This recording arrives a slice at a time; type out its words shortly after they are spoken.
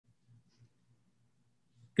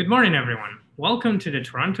Good morning, everyone. Welcome to the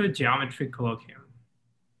Toronto Geometry Colloquium.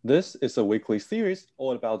 This is a weekly series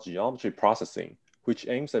all about geometry processing, which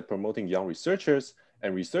aims at promoting young researchers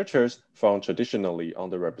and researchers from traditionally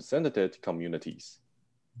underrepresented communities.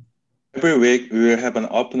 Every week, we will have an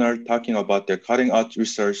opener talking about their cutting-edge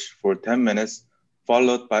research for 10 minutes,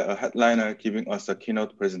 followed by a headliner giving us a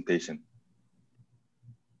keynote presentation.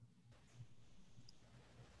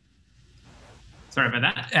 Sorry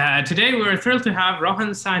about that. Today, we're thrilled to have Rohan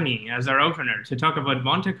Sawhney as our opener to talk about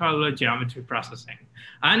Monte Carlo geometry processing,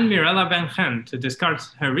 and Mirela Ben-Chen to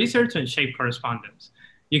discuss her research on shape correspondence.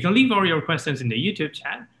 You can leave all your questions in the YouTube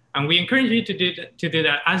chat, and we encourage you to do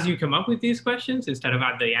that as you come up with these questions instead of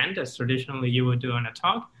at the end, as traditionally you would do on a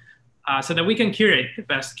talk, so that we can curate the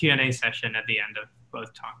best Q&A session at the end of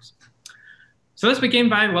both talks. So let's begin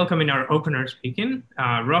by welcoming our opener speaking.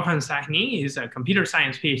 Rohan Sawhney is a computer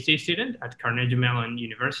science PhD student at Carnegie Mellon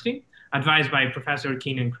University, advised by Professor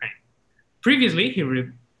Keenan Crane. Previously, he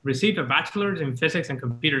received a bachelor's in physics and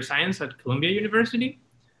computer science at Columbia University.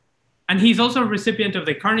 And he's also a recipient of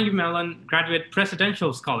the Carnegie Mellon Graduate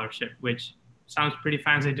Presidential Scholarship, which sounds pretty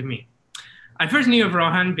fancy to me. I first knew of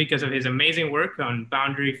Rohan because of his amazing work on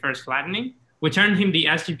boundary first flattening, which earned him the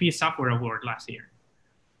SGP Software Award last year.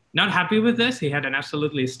 Not happy with this, he had an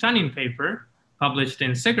absolutely stunning paper published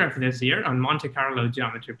in SIGGRAPH this year on Monte Carlo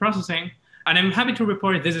geometry processing, and I'm happy to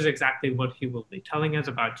report this is exactly what he will be telling us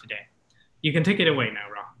about today. You can take it away now,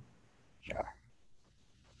 Rohan. Sure.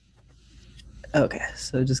 Okay,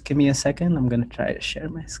 so just give me a second. I'm going to try to share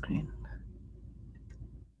my screen.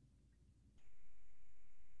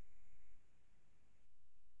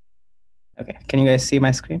 Okay, can you guys see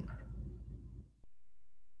my screen?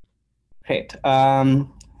 Great.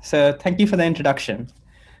 So thank you for the introduction.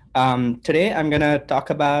 Today, I'm going to talk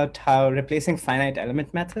about how replacing finite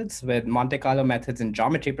element methods with Monte Carlo methods in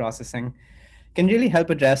geometry processing can really help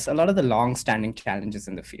address a lot of the long-standing challenges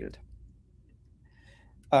in the field.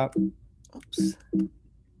 Oops.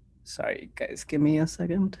 Sorry, guys, give me a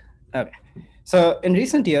second. Okay. So in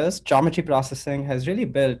recent years, geometry processing has really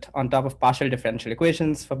built on top of partial differential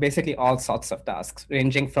equations for basically all sorts of tasks,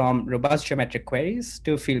 ranging from robust geometric queries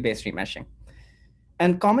to field-based remeshing.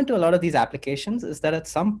 And common to a lot of these applications is that at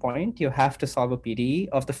some point, you have to solve a PDE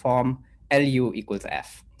of the form LU equals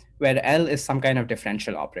F, where L is some kind of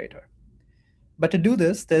differential operator. But to do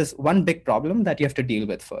this, there's one big problem that you have to deal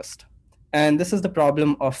with first. And this is the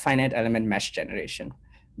problem of finite element mesh generation,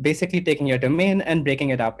 basically taking your domain and breaking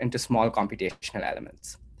it up into small computational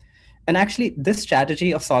elements. And actually, this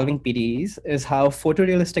strategy of solving PDEs is how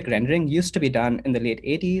photorealistic rendering used to be done in the late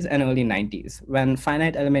 80s and early 90s, when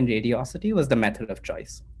finite element radiosity was the method of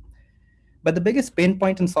choice. But the biggest pain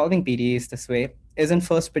point in solving PDEs this way is in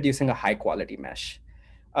first producing a high quality mesh.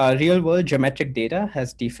 Real-world geometric data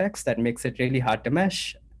has defects that makes it really hard to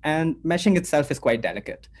mesh, and meshing itself is quite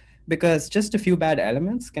delicate, because just a few bad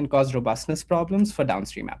elements can cause robustness problems for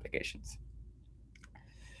downstream applications.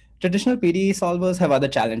 Traditional PDE solvers have other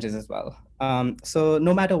challenges as well. So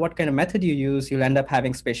no matter what kind of method you use, you'll end up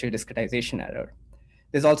having spatial discretization error.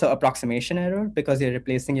 There's also approximation error because you're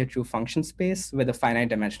replacing your true function space with a finite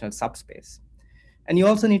dimensional subspace. And you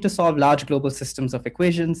also need to solve large global systems of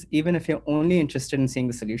equations, even if you're only interested in seeing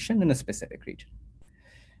the solution in a specific region.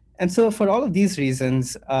 And so for all of these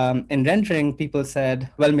reasons, in rendering, people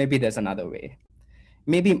said, well, maybe there's another way.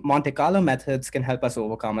 Maybe Monte Carlo methods can help us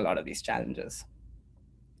overcome a lot of these challenges.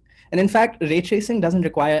 And in fact, ray tracing doesn't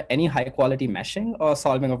require any high quality meshing or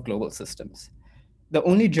solving of global systems. The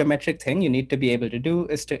only geometric thing you need to be able to do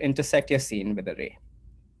is to intersect your scene with a ray.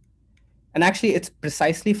 And actually, it's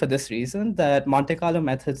precisely for this reason that Monte Carlo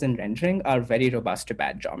methods in rendering are very robust to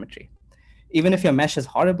bad geometry. Even if your mesh is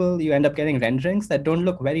horrible, you end up getting renderings that don't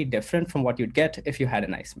look very different from what you'd get if you had a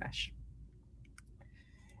nice mesh.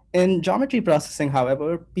 In geometry processing,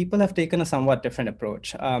 however, people have taken a somewhat different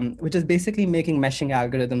approach, which is basically making meshing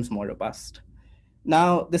algorithms more robust.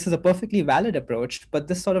 Now, this is a perfectly valid approach, but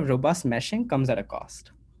this sort of robust meshing comes at a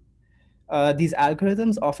cost. These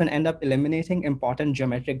algorithms often end up eliminating important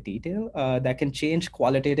geometric detail that can change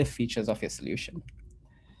qualitative features of your solution.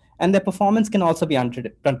 And their performance can also be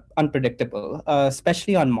unpredictable,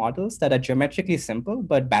 especially on models that are geometrically simple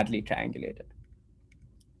but badly triangulated.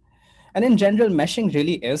 And in general, meshing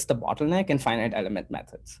really is the bottleneck in finite element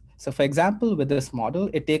methods. So for example, with this model,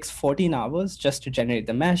 it takes 14 hours just to generate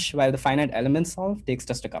the mesh, while the finite element solve takes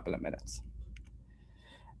just a couple of minutes.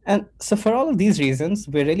 And so for all of these reasons,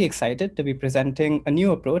 we're really excited to be presenting a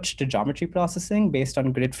new approach to geometry processing based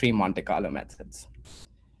on grid-free Monte Carlo methods.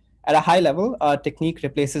 At a high level, our technique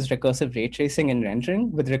replaces recursive ray tracing in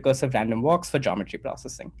rendering with recursive random walks for geometry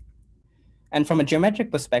processing. And from a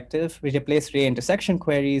geometric perspective, we replace ray intersection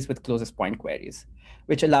queries with closest point queries,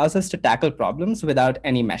 which allows us to tackle problems without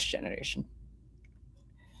any mesh generation.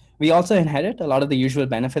 We also inherit a lot of the usual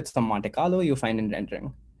benefits from Monte Carlo you find in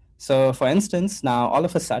rendering. So for instance, now all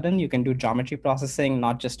of a sudden you can do geometry processing,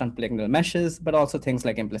 not just on polygonal meshes, but also things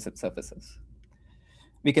like implicit surfaces.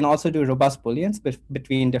 We can also do robust booleans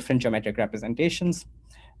between different geometric representations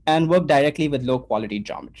and work directly with low quality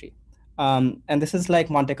geometry. And this is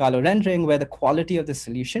like Monte Carlo rendering, where the quality of the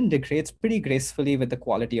solution degrades pretty gracefully with the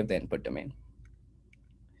quality of the input domain.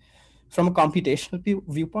 From a computational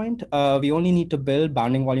viewpoint, we only need to build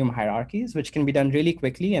bounding volume hierarchies, which can be done really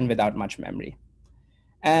quickly and without much memory.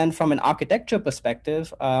 And from an architecture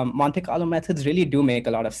perspective, Monte Carlo methods really do make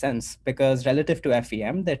a lot of sense because relative to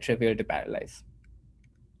FEM, they're trivial to parallelize.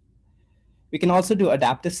 We can also do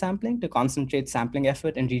adaptive sampling to concentrate sampling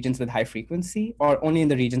effort in regions with high frequency or only in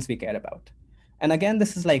the regions we care about. And again,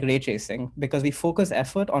 this is like ray tracing because we focus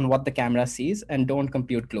effort on what the camera sees and don't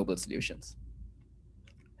compute global solutions.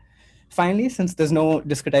 Finally, since there's no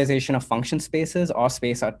discretization of function spaces or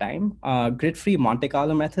space or time, grid-free Monte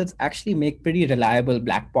Carlo methods actually make pretty reliable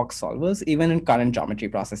black box solvers, even in current geometry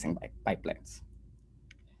processing pipelines.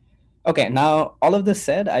 Okay, now all of this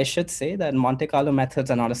said, I should say that Monte Carlo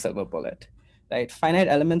methods are not a silver bullet, right? Finite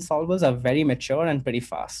element solvers are very mature and pretty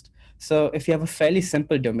fast. So if you have a fairly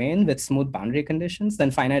simple domain with smooth boundary conditions,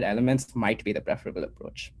 then finite elements might be the preferable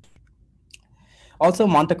approach. Also,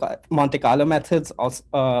 Monte Carlo methods also,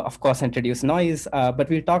 of course, introduce noise, but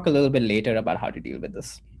we'll talk a little bit later about how to deal with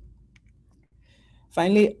this.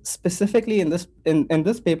 Finally, specifically in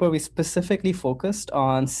this paper, we specifically focused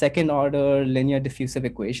on second-order linear diffusive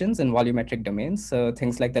equations in volumetric domains, so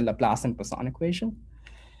things like the Laplace and Poisson equation.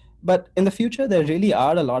 But in the future, there really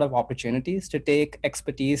are a lot of opportunities to take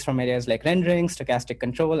expertise from areas like rendering, stochastic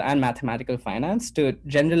control, and mathematical finance to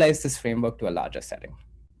generalize this framework to a larger setting.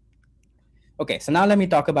 Okay, so now let me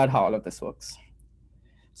talk about how all of this works.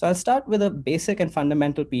 So I'll start with a basic and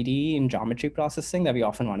fundamental PDE in geometry processing that we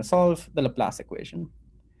often want to solve, the Laplace equation.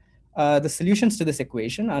 The solutions to this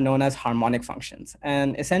equation are known as harmonic functions,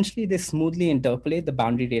 and essentially they smoothly interpolate the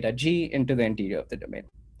boundary data G into the interior of the domain.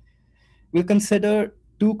 We'll consider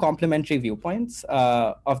two complementary viewpoints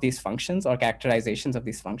of these functions or characterizations of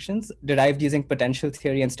these functions derived using potential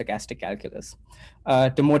theory and stochastic calculus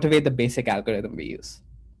to motivate the basic algorithm we use.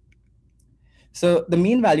 So the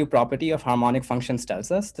mean value property of harmonic functions tells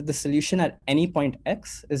us that the solution at any point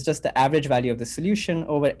x is just the average value of the solution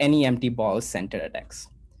over any empty balls centered at x.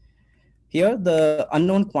 Here, the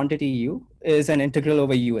unknown quantity u is an integral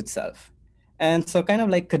over u itself. And so kind of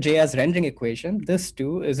like Kajea's rendering equation, this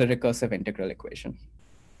too is a recursive integral equation.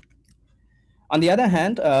 On the other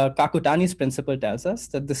hand, Kakutani's principle tells us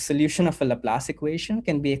that the solution of a Laplace equation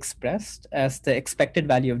can be expressed as the expected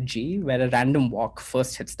value of g, where a random walk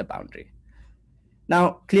first hits the boundary.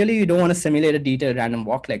 Now, clearly, you don't want to simulate a detailed random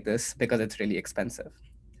walk like this because it's really expensive.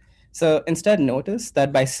 So instead, notice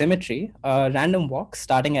that by symmetry, a random walk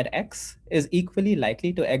starting at x is equally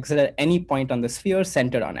likely to exit at any point on the sphere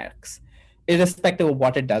centered on x, irrespective of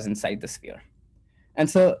what it does inside the sphere. And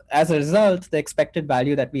so as a result, the expected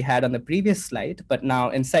value that we had on the previous slide, but now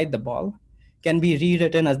inside the ball, can be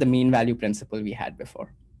rewritten as the mean value principle we had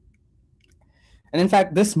before. And in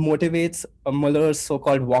fact, this motivates Muller's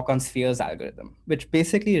so-called walk-on-spheres algorithm, which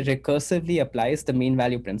basically recursively applies the mean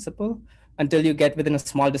value principle until you get within a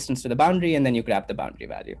small distance to the boundary, and then you grab the boundary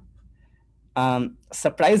value.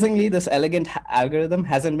 Surprisingly, this elegant algorithm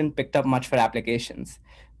hasn't been picked up much for applications,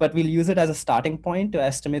 but we'll use it as a starting point to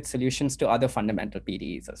estimate solutions to other fundamental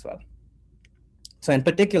PDEs as well. So in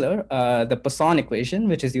particular, the Poisson equation,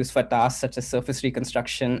 which is used for tasks such as surface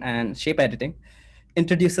reconstruction and shape editing,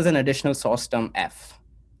 introduces an additional source term f.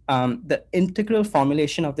 The integral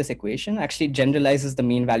formulation of this equation actually generalizes the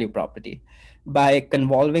mean value property by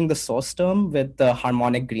convolving the source term with the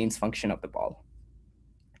harmonic Green's function of the ball.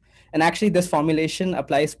 And actually, this formulation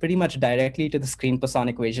applies pretty much directly to the screen-Poisson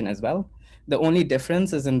equation as well. The only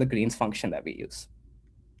difference is in the Green's function that we use.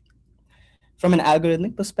 From an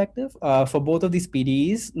algorithmic perspective, for both of these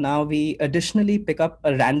PDEs, now we additionally pick up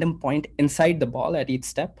a random point inside the ball at each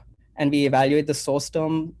step, and we evaluate the source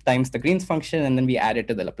term times the Green's function, and then we add it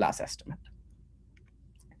to the Laplace estimate.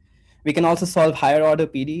 We can also solve higher order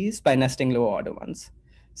PDEs by nesting lower order ones.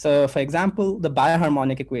 So for example, the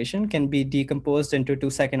biharmonic equation can be decomposed into 2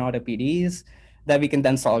 second order PDEs that we can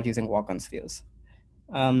then solve using walk-on spheres.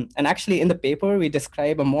 And actually in the paper, we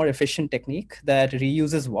describe a more efficient technique that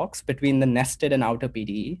reuses walks between the nested and outer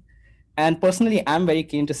PDE. And personally, I'm very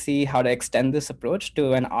keen to see how to extend this approach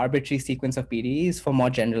to an arbitrary sequence of PDEs for more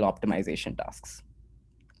general optimization tasks.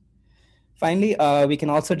 Finally, we can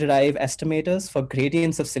also derive estimators for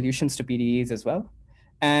gradients of solutions to PDEs as well.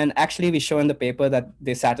 And actually, we show in the paper that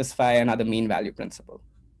they satisfy another mean value principle.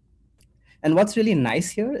 And what's really nice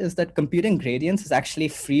here is that computing gradients is actually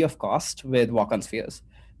free of cost with walk-on spheres,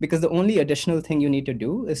 because the only additional thing you need to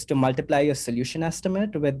do is to multiply your solution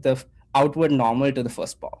estimate with the outward normal to the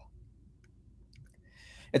first ball.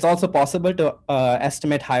 It's also possible to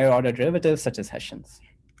estimate higher order derivatives such as Hessians.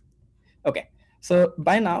 Okay, so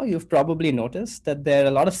by now you've probably noticed that there are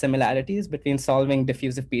a lot of similarities between solving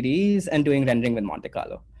diffusive PDEs and doing rendering with Monte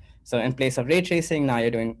Carlo. So in place of ray tracing, now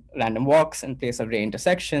you're doing random walks. In place of ray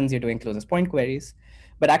intersections, you're doing closest point queries.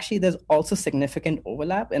 But actually, there's also significant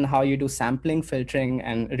overlap in how you do sampling, filtering,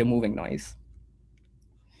 and removing noise.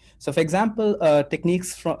 So for example,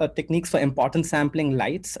 techniques for importance sampling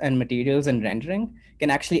lights and materials and rendering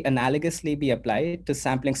can actually analogously be applied to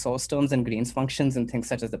sampling source terms and Green's functions in things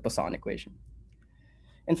such as the Poisson equation.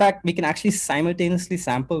 In fact, we can actually simultaneously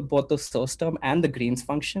sample both the source term and the Green's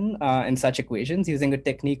function in such equations using a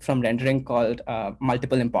technique from rendering called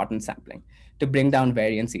multiple importance sampling to bring down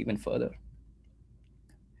variance even further.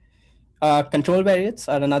 Control variates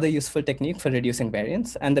are another useful technique for reducing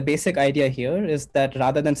variance. And the basic idea here is that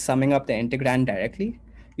rather than summing up the integrand directly,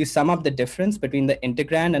 you sum up the difference between the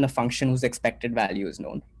integrand and a function whose expected value is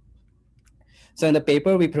known. So in the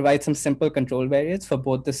paper, we provide some simple control variates for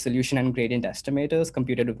both the solution and gradient estimators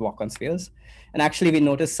computed with walk-on spheres. And actually, we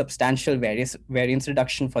notice substantial variance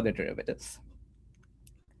reduction for the derivatives.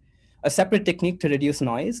 A separate technique to reduce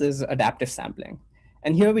noise is adaptive sampling.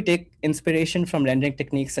 And here we take inspiration from rendering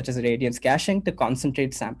techniques such as radiance caching to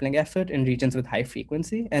concentrate sampling effort in regions with high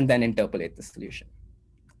frequency and then interpolate the solution.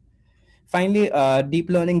 Finally, deep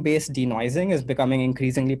learning-based denoising is becoming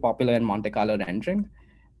increasingly popular in Monte Carlo rendering.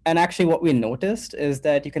 And actually what we noticed is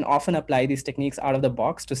that you can often apply these techniques out of the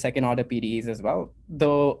box to second-order PDEs as well,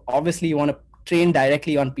 though obviously you want to train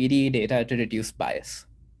directly on PDE data to reduce bias.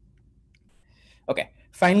 Okay.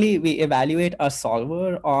 Finally, we evaluate our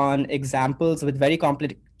solver on examples with very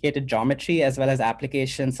complicated geometry, as well as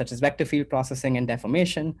applications such as vector field processing and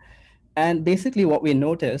deformation. And basically what we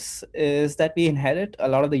notice is that we inherit a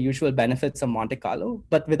lot of the usual benefits of Monte Carlo,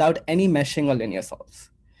 but without any meshing or linear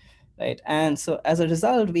solves. Right? And so as a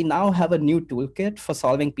result, we now have a new toolkit for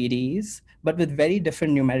solving PDEs, but with very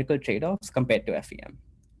different numerical trade-offs compared to FEM.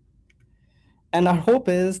 And our hope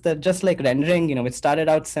is that just like rendering, it started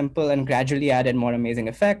out simple and gradually added more amazing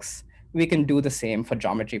effects, we can do the same for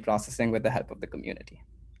geometry processing with the help of the community.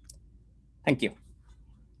 Thank you.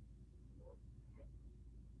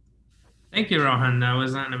 Thank you, Rohan. That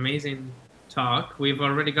was an amazing talk. We've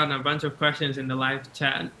already gotten a bunch of questions in the live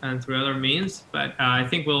chat and through other means, but I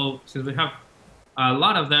think since we have a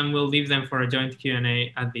lot of them, we'll leave them for a joint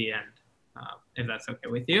Q&A at the end, if that's okay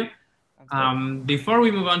with you. Before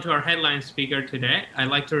we move on to our headline speaker today, I'd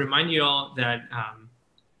like to remind you all that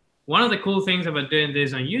one of the cool things about doing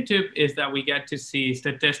this on YouTube is that we get to see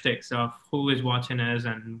statistics of who is watching us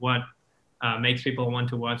and what makes people want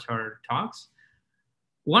to watch our talks.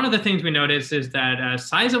 One of the things we notice is that a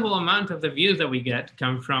sizable amount of the views that we get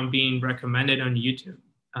come from being recommended on YouTube.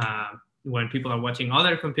 When people are watching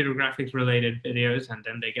other computer graphics related videos and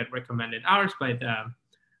then they get recommended ours by the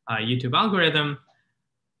YouTube algorithm.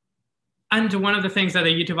 And one of the things that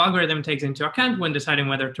the YouTube algorithm takes into account when deciding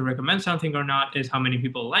whether to recommend something or not is how many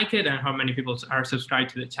people like it and how many people are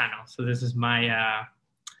subscribed to the channel. So this is my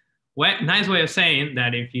nice way of saying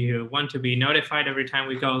that if you want to be notified every time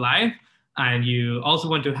we go live, and you also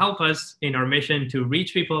want to help us in our mission to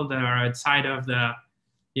reach people that are outside of the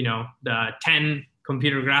 10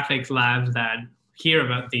 computer graphics labs that hear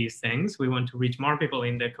about these things, we want to reach more people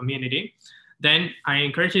in the community, then I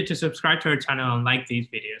encourage you to subscribe to our channel and like these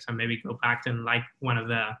videos, and maybe go back and like one of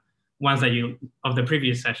the ones of the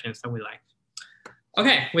previous sessions that we liked.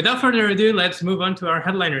 Okay, without further ado, let's move on to our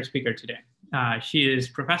headliner speaker today. She is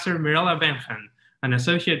Professor Mirela Ben-Chen, an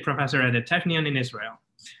associate professor at the Technion in Israel.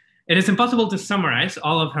 It is impossible to summarize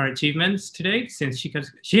all of her achievements to date, since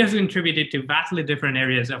she has contributed to vastly different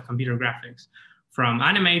areas of computer graphics, from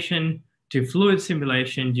animation to fluid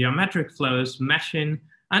simulation, geometric flows, meshing,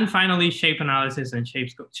 and finally shape analysis and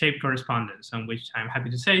shape correspondence, on which I'm happy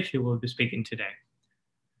to say she will be speaking today.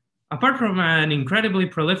 Apart from an incredibly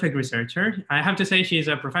prolific researcher, I have to say she's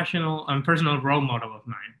a professional and personal role model of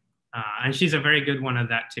mine, and she's a very good one at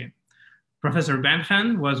that too. Professor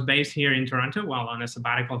Ben-Chen was based here in Toronto while on a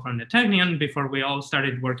sabbatical from the Technion before we all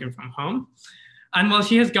started working from home. And while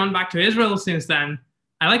she has gone back to Israel since then,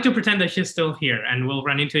 I like to pretend that she's still here, and we'll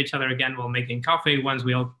run into each other again while making coffee once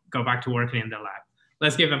we all go back to working in the lab.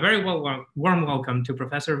 Let's give a very warm welcome to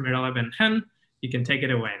Professor Mirela Ben-Chen. You can take it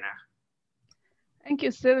away now. Thank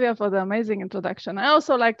you, Sylvia, for the amazing introduction. I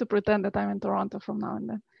also like to pretend that I'm in Toronto from now and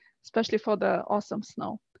then, especially for the awesome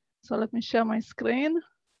snow. So let me share my screen.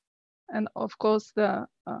 And of course, the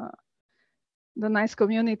nice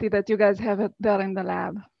community that you guys have there in the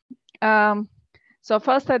lab. So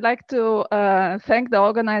first, I'd like to thank the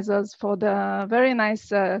organizers for the very nice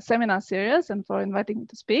seminar series and for inviting me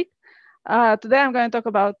to speak. Today, I'm going to talk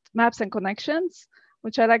about maps and connections,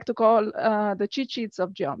 which I like to call the cheat sheets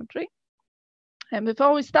of geometry. And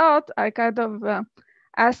before we start, I kind of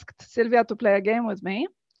asked Sylvia to play a game with me.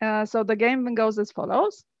 So the game goes as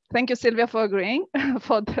follows. Thank you, Sylvia, for agreeing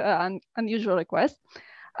for the unusual request.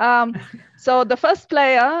 So the first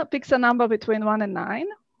player picks a number between 1 and 9.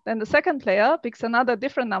 Then the second player picks another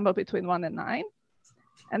different number between 1 and 9.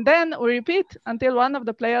 And then we repeat until one of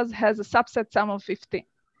the players has a subset sum of 15.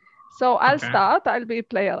 So I'll start. I'll be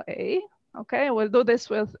player A. Okay, we'll do this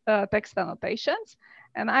with text annotations.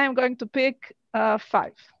 And I am going to pick 5.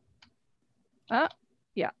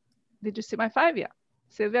 Yeah. Did you see my 5? Yeah.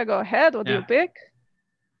 Sylvia, go ahead. What do you pick?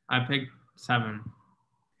 I picked 7.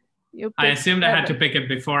 I assumed 7. I had to pick it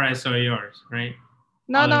before I saw yours, right?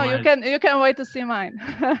 No, otherwise... no, you can wait to see mine.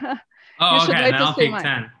 Oh, okay, then I'll pick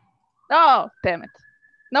 10. Oh, damn it.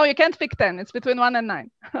 No, you can't pick 10. It's between 1 and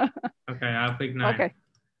 9. Okay, I'll pick 9.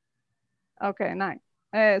 Okay, 9.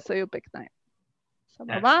 So you pick 9. So,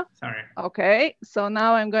 yes, sorry. Okay, so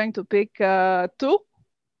now I'm going to pick 2.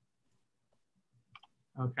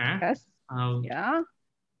 Okay. Yes. Yeah.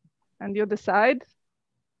 And you decide.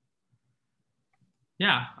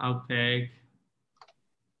 Yeah, I'll pick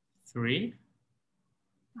 3.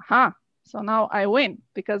 Aha. So now I win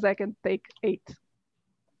because I can take 8.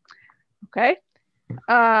 Okay.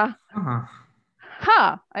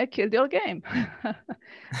 I killed your game.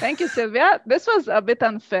 Thank you, Sylvia. This was a bit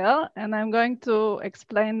unfair, and I'm going to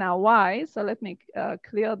explain now why. So let me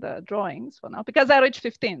clear the drawings for now, because I reached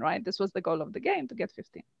 15, right? This was the goal of the game, to get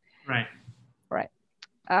 15. Right. Right.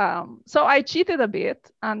 So I cheated a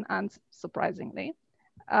bit, unsurprisingly.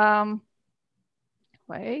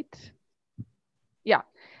 Wait. Yeah.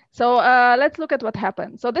 So let's look at what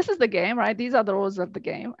happened. So this is the game, right? These are the rules of the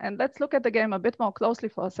game. And let's look at the game a bit more closely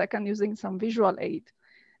for a second using some visual aid.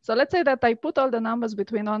 So let's say that I put all the numbers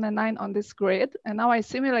between 1 and 9 on this grid, and now I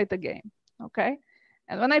simulate the game, okay?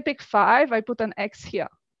 And when I pick 5, I put an X here.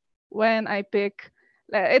 When I pick,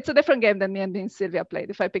 it's a different game than me and Sylvia played.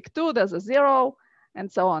 If I pick 2, there's a 0,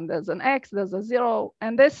 and so on. There's an X, there's a 0.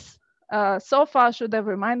 And this so far should have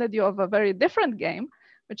reminded you of a very different game,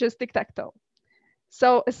 which is tic-tac-toe.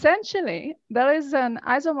 So essentially, there is an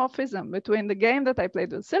isomorphism between the game that I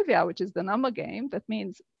played with Sylvia, which is the number game. That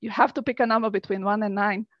means you have to pick a number between 1 and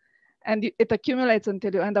 9, and it accumulates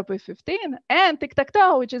until you end up with 15, and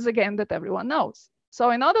tic-tac-toe, which is a game that everyone knows.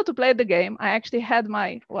 So in order to play the game, I actually had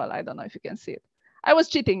my, well, I don't know if you can see it. I was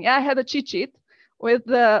cheating. Yeah, I had a cheat sheet with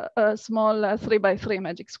the small 3x3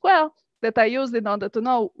 magic square that I used in order to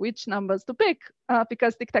know which numbers to pick,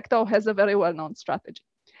 because tic-tac-toe has a very well-known strategy.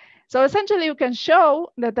 So essentially, you can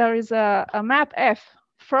show that there is a map F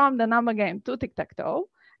from the number game to tic-tac-toe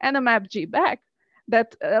and a map G back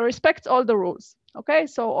that respects all the rules. Okay,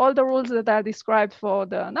 so all the rules that are described for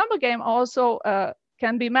the number game also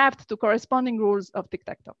can be mapped to corresponding rules of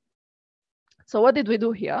tic-tac-toe. So what did we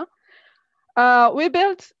do here? We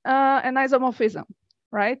built an isomorphism,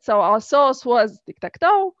 right? So our source was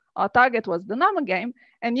tic-tac-toe, our target was the number game,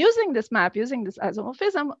 and using this map, using this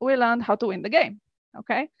isomorphism, we learned how to win the game,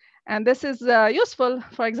 okay? And this is useful,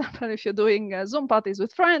 for example, if you're doing Zoom parties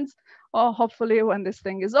with friends, or hopefully when this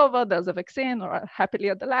thing is over, there's a vaccine, or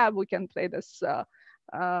happily at the lab, we can play this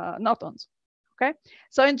not on Zoom, okay?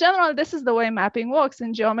 So in general, this is the way mapping works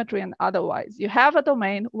in geometry and otherwise. You have a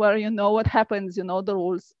domain where you know what happens, you know the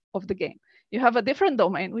rules of the game. You have a different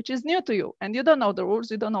domain, which is new to you, and you don't know the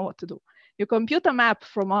rules, you don't know what to do. You compute a map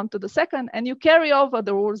from one to the second, and you carry over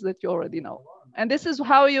the rules that you already know. And this is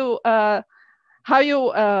how you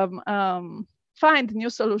find new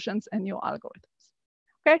solutions and new algorithms.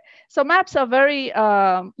 Okay, so maps are very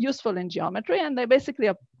useful in geometry, and they basically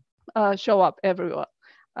show up everywhere.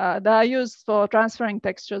 They are used for transferring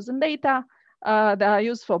textures and data. They are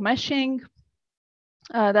used for meshing.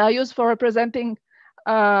 They are used for representing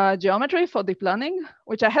geometry for deep learning,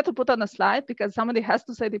 which I had to put on a slide because somebody has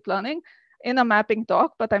to say deep learning in a mapping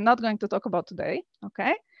talk, but I'm not going to talk about today.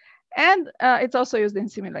 Okay, and it's also used in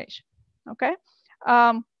simulation. Okay.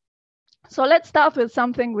 So let's start with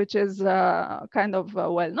something which is kind of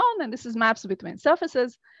well-known, and this is maps between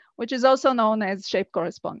surfaces, which is also known as shape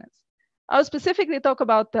correspondence. I'll specifically talk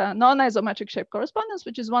about non-isometric shape correspondence,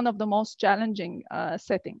 which is one of the most challenging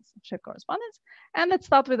settings of shape correspondence. And let's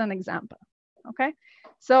start with an example. Okay,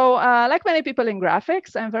 so like many people in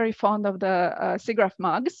graphics, I'm very fond of the SIGGRAPH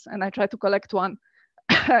mugs, and I try to collect one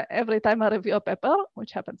every time I review a paper,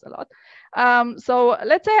 which happens a lot. So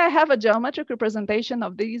let's say I have a geometric representation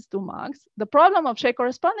of these two mugs. The problem of shape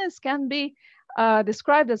correspondence can be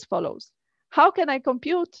described as follows. How can I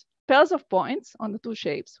compute pairs of points on the two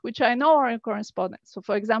shapes, which I know are in correspondence? So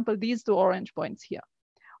for example, these two orange points here.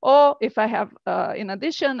 Or if I have, in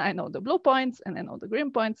addition, I know the blue points and I know the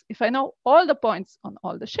green points. If I know all the points on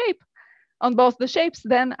all the shape, on both the shapes,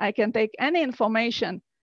 then I can take any information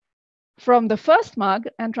from the first mug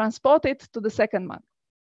and transport it to the second mug.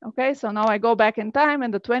 Okay, so now I go back in time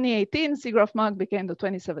and the 2018 SIGGRAPH mug became the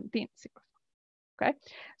 2017 SIGGRAPH. Okay,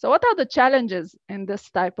 so what are the challenges in this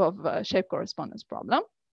type of shape correspondence problem?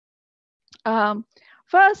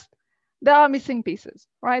 First, there are missing pieces,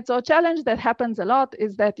 right? So a challenge that happens a lot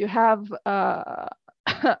is that you have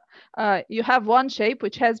one shape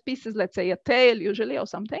which has pieces, let's say a tail usually or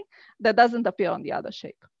something, that doesn't appear on the other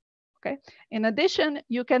shape. Okay. In addition,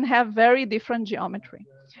 you can have very different geometry.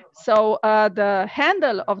 So the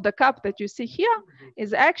handle of the cup that you see here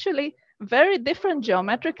is actually very different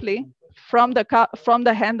geometrically from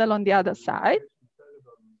the handle on the other side,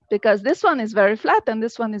 because this one is very flat and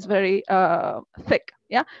this one is very thick.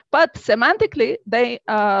 Yeah, but semantically they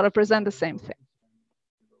represent the same thing.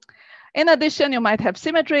 In addition, you might have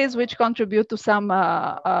symmetries which contribute to some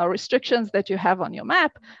restrictions that you have on your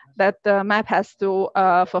map that the map has to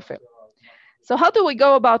fulfill. So how do we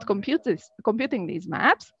go about computing these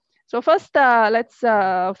maps? So first, let's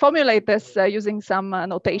formulate this using some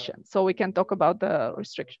notation so we can talk about the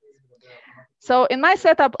restrictions. So in my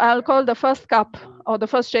setup, I'll call the first cup or the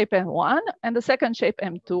first shape M1 and the second shape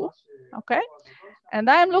M2, okay? And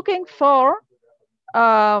I'm looking for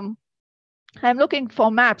maps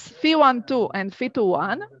phi12 and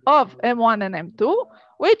phi21 of M1 and M2,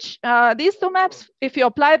 which these two maps, if you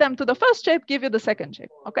apply them to the first shape, give you the second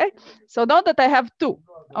shape, okay? So note that I have two,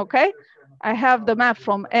 okay? I have the map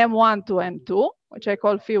from M1 to M2, which I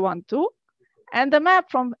call phi12, and the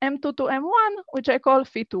map from M2 to M1, which I call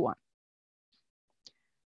phi21.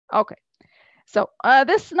 Okay, so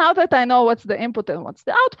this, now that I know what's the input and what's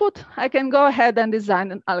the output, I can go ahead and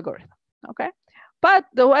design an algorithm, okay? But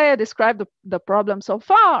the way I described the problem so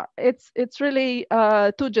far, it's really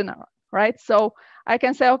too general, right? So I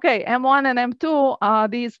can say, okay, M1 and M2 are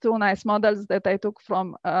these two nice models that I took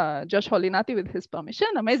from Josh Holinati with his permission,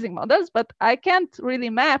 amazing models, but I can't really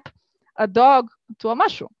map a dog to a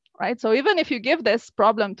mushroom, right? So even if you give this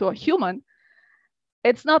problem to a human,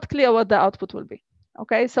 it's not clear what the output will be.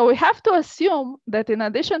 Okay, so we have to assume that in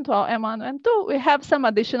addition to our M1 and M2, we have some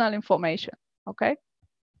additional information, okay?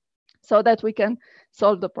 So that we can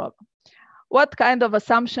solve the problem. What kind of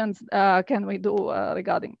assumptions can we do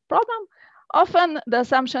regarding the problem? Often the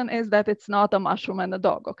assumption is that it's not a mushroom and a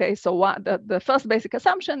dog, okay? So the first basic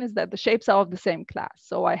assumption is that the shapes are of the same class.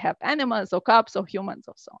 So I have animals or cups or humans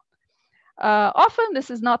or so on. Often this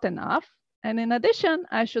is not enough. And in addition,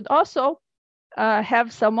 I should also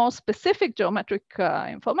have some more specific geometric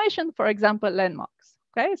information, for example, landmarks.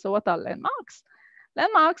 Okay, so what are landmarks?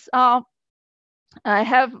 Landmarks are, I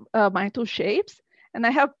have my two shapes and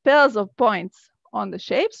I have pairs of points on the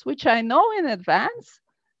shapes, which I know in advance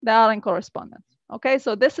they are in correspondence. Okay,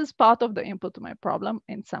 so this is part of the input to my problem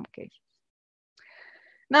in some cases.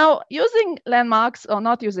 Now, using landmarks or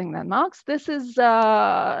not using landmarks, this is,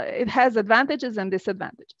 it has advantages and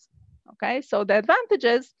disadvantages. Okay, so the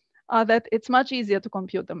advantages are that it's much easier to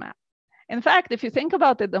compute the map. In fact, if you think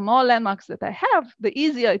about it, the more landmarks that I have, the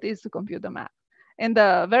easier it is to compute the map. In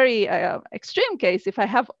the very extreme case, if I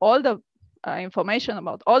have all the information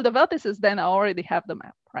about all the vertices, then I already have the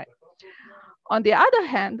map, right? On the other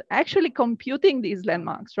hand, actually computing these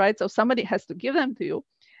landmarks, right? So somebody has to give them to you,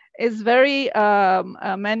 is very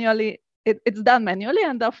manually, it's done manually,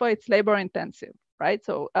 and therefore it's labor intensive, right?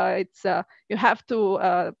 So you have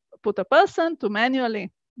to put a person to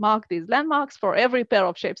manually mark these landmarks for every pair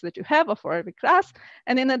of shapes that you have or for every class.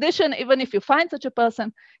 And in addition, even if you find such a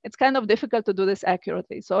person, it's kind of difficult to do this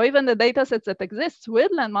accurately. So even the data sets that exist with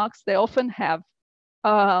landmarks, they often have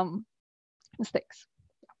mistakes.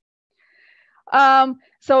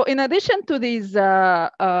 So in addition to these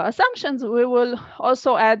assumptions, we will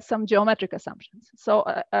also add some geometric assumptions. So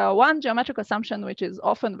one geometric assumption, which is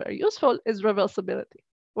often very useful, is reversibility.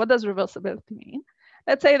 What does reversibility mean?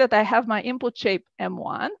 Let's say that I have my input shape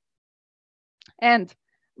M1 and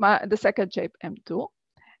the second shape M2,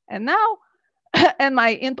 and now and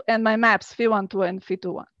my maps phi12 and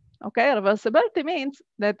phi21. Okay, reversibility means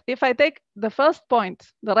that if I take the first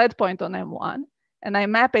point, the red point on M1, and I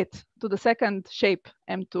map it to the second shape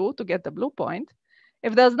M2 to get the blue point,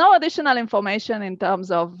 If there's no additional information in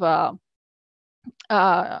terms of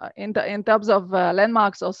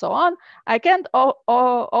landmarks or so on, I can't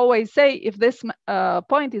always say if this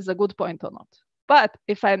point is a good point or not. But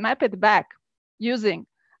if I map it back using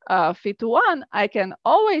phi2-1, I can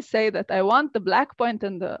always say that I want the black point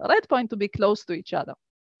and the red point to be close to each other.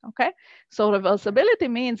 Okay, so reversibility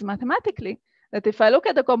means mathematically that if I look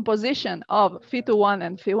at the composition of phi2-1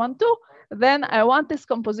 and phi1-2, then I want this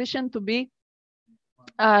composition to be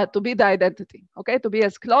the identity, okay, to be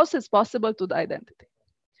as close as possible to the identity.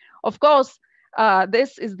 Of course,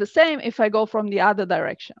 this is the same if I go from the other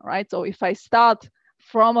direction, right? So if I start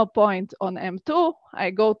from a point on M2, I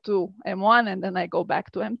go to M1 and then I go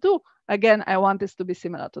back to M2. Again, I want this to be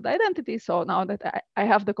similar to the identity. So now that I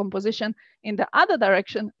have the composition in the other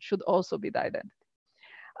direction should also be the identity.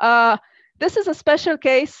 This is a special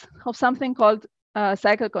case of something called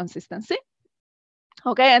cycle consistency.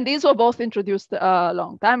 Okay, and these were both introduced a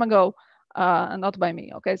long time ago, not by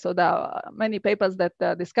me. Okay, so there are many papers that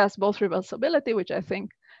discuss both reversibility, which I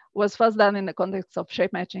think was first done in the context of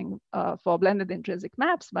shape matching for blended intrinsic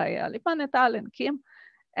maps by Lippmann et al. And Kim.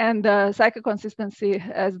 And cycle consistency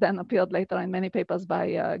has then appeared later in many papers by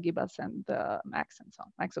Gibas and Max and so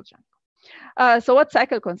on, Max Ovchanko. So what's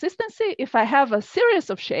cycle consistency? If I have a series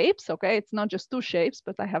of shapes, okay, it's not just two shapes,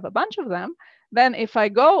 but I have a bunch of them, then if I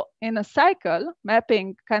go in a cycle,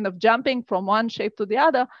 mapping, kind of jumping from one shape to the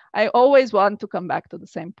other, I always want to come back to the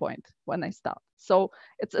same point when I start. So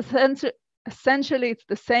it's essentially it's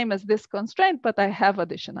the same as this constraint, but I have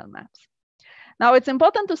additional maps. Now, it's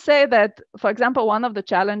important to say that, for example, one of the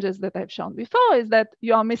challenges that I've shown before is that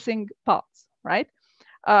you are missing parts, right?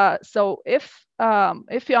 So if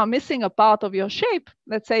you are missing a part of your shape,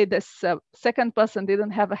 let's say this second person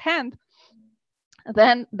didn't have a hand,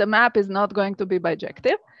 then the map is not going to be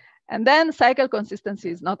bijective, and then cycle consistency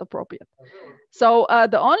is not appropriate. So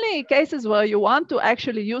the only cases where you want to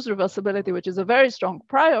actually use reversibility, which is a very strong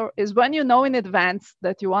prior, is when you know in advance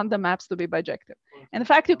that you want the maps to be bijective. In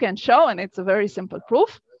fact, you can show, and it's a very simple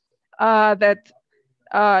proof, that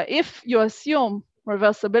if you assume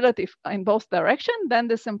reversibility in both directions, then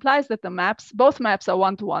this implies that both maps are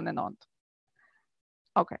one-to-one and on.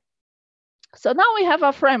 Okay. So now we have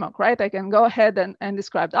a framework, right? I can go ahead and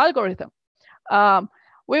describe the algorithm.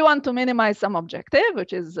 We want to minimize some objective,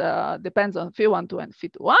 which is depends on phi1-2 and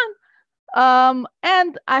phi2-1.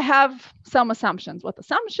 And I have some assumptions. What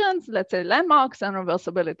assumptions? Let's say landmarks and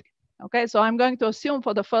reversibility. Okay, so I'm going to assume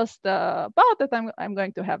for the first part that I'm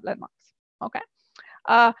going to have landmarks. Okay,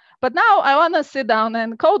 but now I want to sit down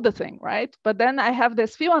and code the thing, right? But then I have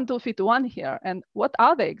this phi1-2, phi2-1 here, and what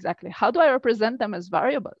are they exactly? How do I represent them as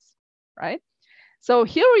variables, right? So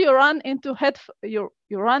here you run into head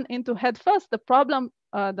first the problem,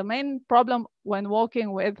 the main problem when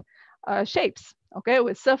working with shapes, okay,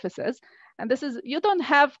 with surfaces. And this is, you don't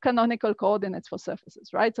have canonical coordinates for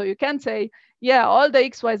surfaces, right? So you can't say, yeah, all the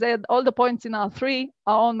x, y, z, all the points in R3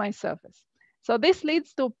 are on my surface. So this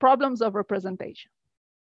leads to problems of representation.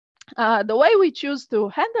 The way we choose to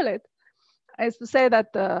handle it is to say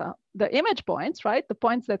that the image points, right, the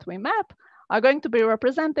points that we map, are going to be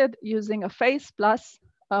represented using a face plus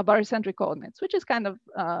barycentric coordinates, which is kind of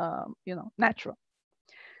natural.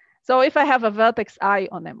 So if I have a vertex I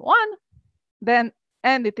on M1, then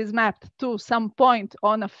and it is mapped to some point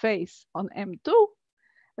on a face on M2,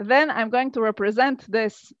 then I'm going to represent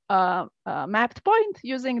this mapped point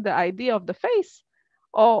using the ID of the face,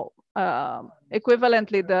 or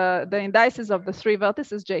equivalently the indices of the three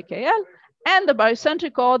vertices JKL and the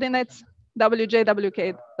barycentric coordinates WJ,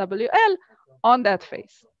 WK, WL on that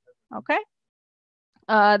face. Okay.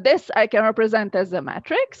 This I can represent as a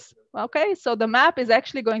matrix. Okay, so the map is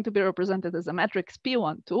actually going to be represented as a matrix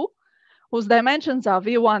P12, whose dimensions are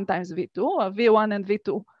V1 times V2, or V1 and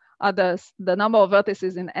V2 are the number of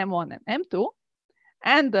vertices in M1 and M2.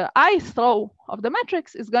 And the ith row of the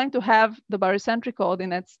matrix is going to have the barycentric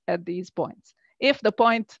coordinates at these points. If the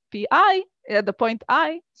point Pi,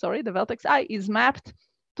 the vertex I is mapped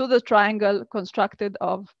to the triangle constructed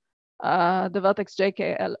of the vertex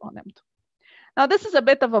JKL on M2. Now, this is a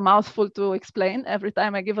bit of a mouthful to explain every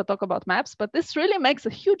time I give a talk about maps, but this really makes a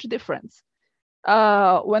huge difference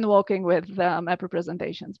when working with map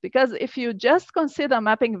representations. Because if you just consider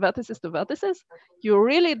mapping vertices to vertices, you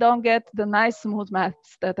really don't get the nice smooth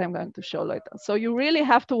maps that I'm going to show later. So you really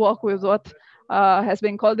have to work with what has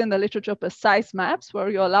been called in the literature precise maps, where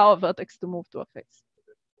you allow a vertex to move to a face.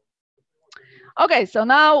 Okay, so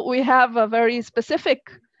now we have a very specific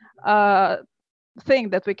thing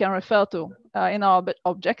that we can refer to in our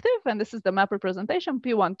objective, and this is the map representation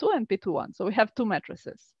P12 and P21. So we have two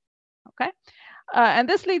matrices. Okay, And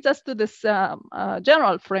this leads us to this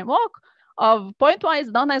general framework of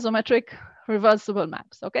pointwise non-isometric reversible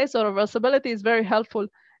maps. Okay, so reversibility is very helpful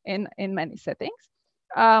in many settings.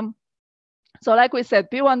 So like we said,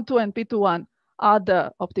 P12 and P21 are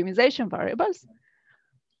the optimization variables.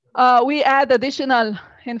 We add additional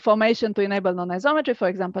information to enable non-isometry, for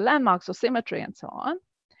example, landmarks or symmetry and so on.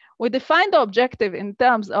 We define the objective in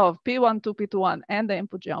terms of P12, P21, and the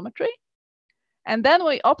input geometry. And then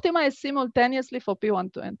we optimize simultaneously for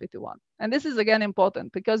P12 and P21. And this is again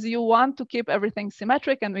important because you want to keep everything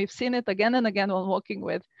symmetric. And we've seen it again and again when working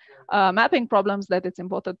with mapping problems that it's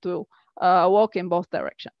important to work in both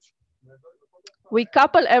directions. We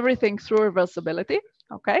couple everything through reversibility,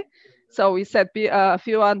 okay? So we said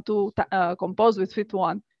P12 composed with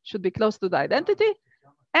P21 should be close to the identity.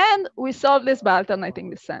 And we solve this by alternating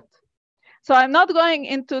descent. So I'm not going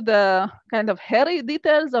into the kind of hairy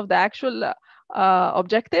details of the actual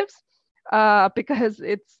objectives because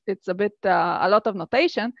it's a bit, a lot of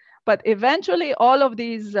notation, but eventually all of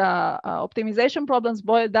these optimization problems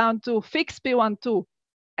boil down to fix P12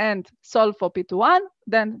 and solve for P21,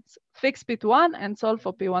 then fix P21 and solve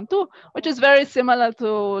for P12, which is very similar to,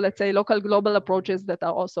 let's say, local global approaches that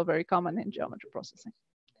are also very common in geometry processing.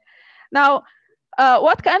 Now,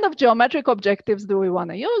 what kind of geometric objectives do we want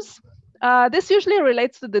to use? This usually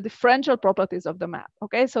relates to the differential properties of the map.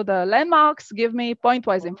 Okay, so the landmarks give me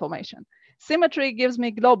pointwise information. Symmetry gives me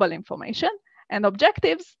global information, and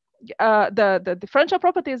objectives, the differential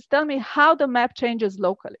properties tell me how the map changes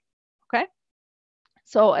locally. Okay,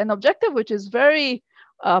 so an objective which is very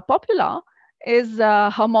popular is a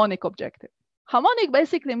harmonic objective. Harmonic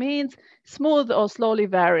basically means smooth or slowly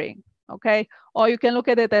varying. Okay, or you can look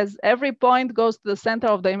at it as every point goes to the center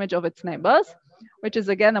of the image of its neighbors, which is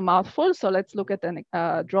again a mouthful. So let's look at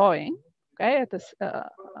a drawing, okay, at this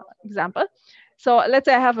example. So let's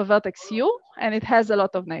say I have a vertex U and it has a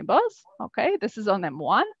lot of neighbors. Okay, this is on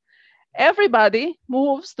M1. Everybody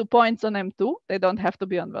moves to points on M2. They don't have to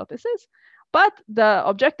be on vertices. But the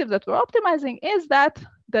objective that we're optimizing is that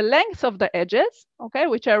the length of the edges, okay,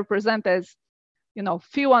 which I represent as, you know,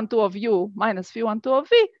 phi12 of U minus phi12 of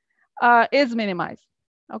V, is minimized.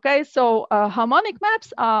 Okay, so harmonic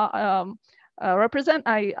maps are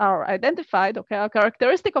identified. Okay, a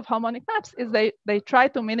characteristic of harmonic maps is they try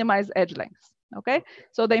to minimize edge lengths. Okay,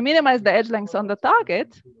 so they minimize the edge lengths on the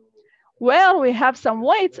target where we have some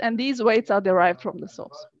weights, and these weights are derived from the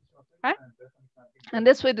source. Okay, and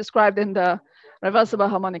this we described in the reversible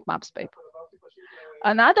harmonic maps paper.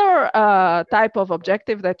 Another type of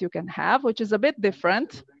objective that you can have, which is a bit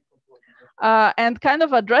different, and kind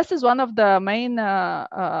of addresses one of the main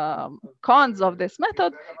cons of this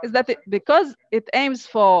method, is that because it aims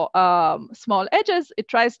for small edges, it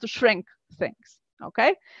tries to shrink things.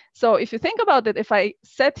 Okay, so if you think about it, if I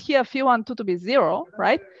set here phi12 to be 0,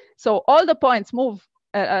 right? So all the points move,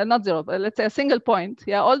 not 0, but let's say a single point.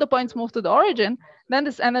 Yeah, all the points move to the origin, then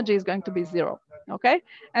this energy is going to be 0. Okay,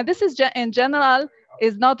 and this is in general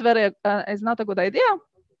is not a good idea.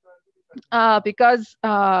 Because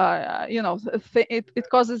you know, it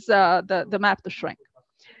causes the map to shrink.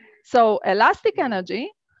 So elastic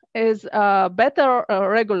energy is a better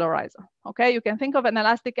regularizer. Okay, you can think of an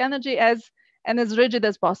elastic energy as rigid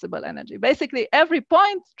as possible energy. Basically, every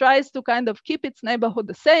point tries to kind of keep its neighborhood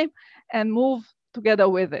the same and move together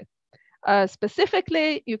with it.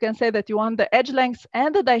 Specifically, you can say that you want the edge lengths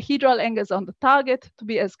and the dihedral angles on the target to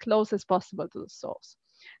be as close as possible to the source.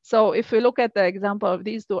 So if we look at the example of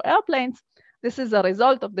these two airplanes, this is a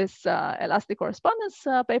result of this elastic correspondence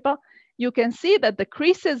paper. You can see that the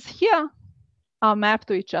creases here are mapped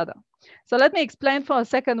to each other. So let me explain for a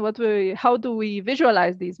second how do we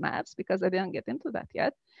visualize these maps, because I didn't get into that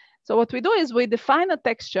yet. So what we do is we define a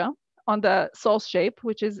texture on the source shape,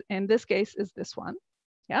 which is in this case is this one,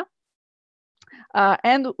 yeah?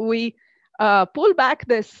 And we pull back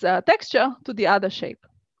this texture to the other shape.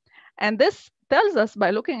 And this tells us by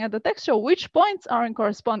looking at the texture which points are in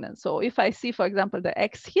correspondence. So if I see, for example, the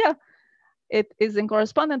X here, it is in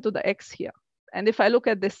correspondence to the X here. And if I look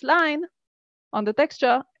at this line on the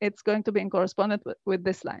texture, it's going to be in correspondence with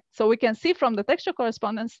this line. So we can see from the texture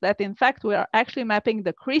correspondence that in fact, we are actually mapping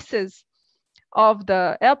the creases of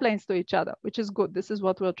the airplanes to each other, which is good. This is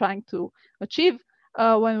what we're trying to achieve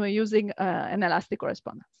when we're using an elastic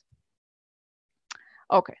correspondence.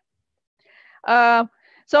 Okay.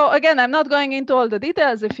 So again, I'm not going into all the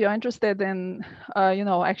details. If you're interested in, you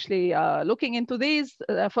know, actually looking into these,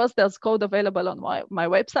 first there's code available on my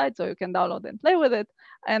website, so you can download and play with it.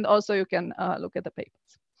 And also you can look at the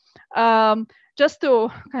papers. Just to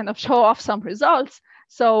kind of show off some results.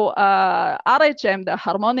 So RHM, the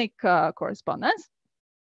harmonic correspondence,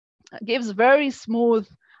 gives very smooth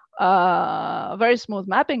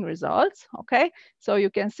mapping results. Okay, so you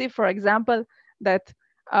can see, for example, that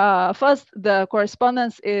first the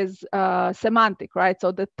correspondence is semantic, right?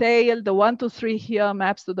 So the tail, the 1 to 3 here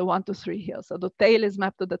maps to the 1 to 3 here. So the tail is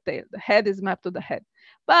mapped to the tail, the head is mapped to the head.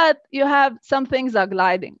 But you have some things are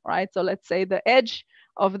gliding, right? So let's say the edge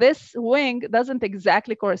of this wing doesn't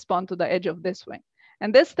exactly correspond to the edge of this wing.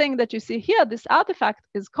 And this thing that you see here, this artifact,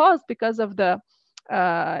 is caused because of the,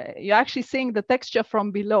 you're actually seeing the texture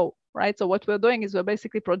from below, right? So what we're doing is we're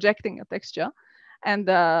basically projecting a texture. And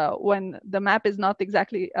when the map is not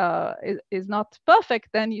exactly, is not perfect,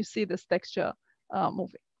 then you see this texture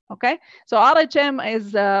moving, okay? So RHM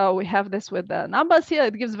is, we have this with the numbers here.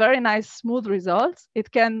 It gives very nice smooth results.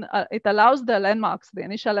 It can, it allows the landmarks, the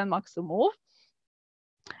initial landmarks to move.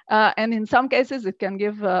 And in some cases, it can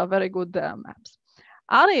give very good maps.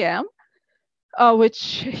 REM,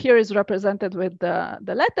 which here is represented with the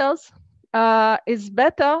letters, is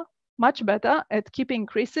better, much better at keeping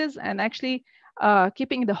creases and actually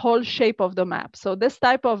keeping the whole shape of the map. So this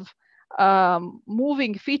type of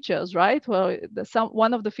moving features, right, where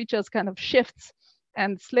one of the features kind of shifts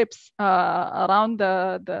and slips around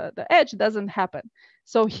the edge doesn't happen.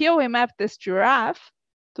 So here we map this giraffe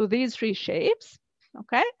to these 3 shapes,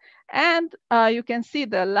 okay? And you can see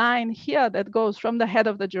the line here that goes from the head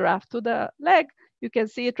of the giraffe to the leg. You can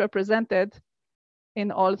see it represented in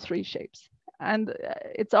all 3 shapes. And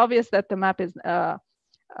it's obvious that the map is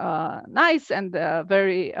nice and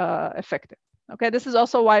very effective. Okay, this is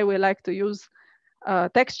also why we like to use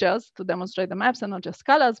textures to demonstrate the maps and not just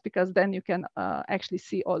colors, because then you can actually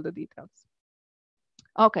see all the details.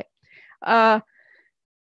 Okay,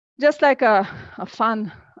 just like a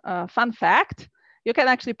fun fact, you can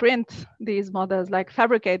actually print these models, like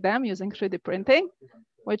fabricate them using 3D printing,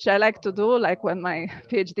 which I like to do. Like when my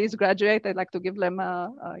PhDs graduate, I'd like to give them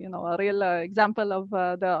a real example of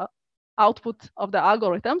the output of the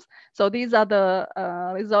algorithms. So these are the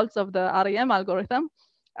results of the REM algorithm.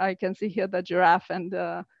 I can see here the giraffe and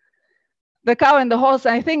the cow and the horse.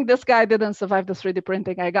 I think this guy didn't survive the 3D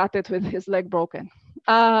printing. I got it with his leg broken.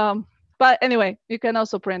 But anyway, you can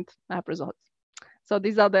also print map results. So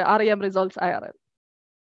these are the REM results IRL.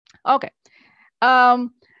 Okay.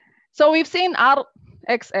 So we've seen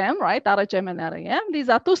RXM, right? RHM and REM. These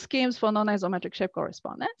are 2 schemes for non-isometric shape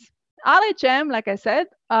correspondence. RHM, like I said,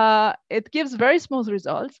 it gives very smooth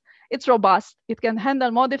results. It's robust. It can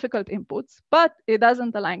handle more difficult inputs, but it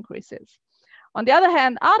doesn't align creases. On the other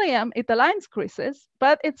hand, REM, it aligns creases,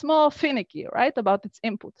 but it's more finicky, right, about its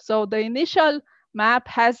input. So the initial map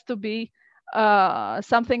has to be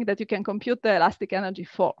something that you can compute the elastic energy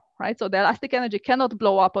for, right? So the elastic energy cannot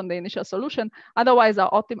blow up on the initial solution, otherwise our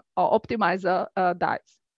optimizer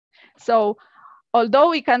dies. So although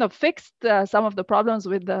we kind of fixed some of the problems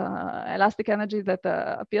with the elastic energy that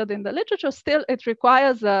appeared in the literature, still it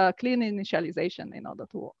requires a clean initialization in order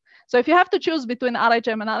to work. So if you have to choose between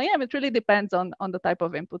RHM and REM, it really depends on the type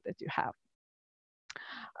of input that you have.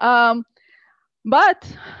 But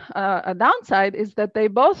a downside is that they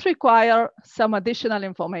both require some additional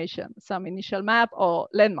information, some initial map or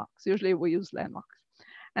landmarks. Usually we use landmarks.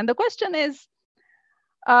 And the question is,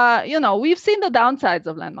 we've seen the downsides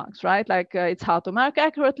of landmarks, right? Like it's hard to mark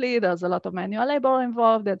accurately, there's a lot of manual labor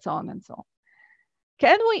involved, and so on and so on.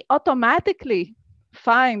 Can we automatically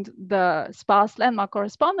find the sparse landmark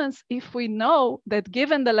correspondence if we know that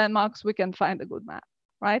given the landmarks, we can find a good map,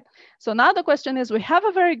 right? So now the question is, we have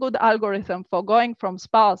a very good algorithm for going from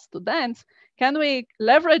sparse to dense. Can we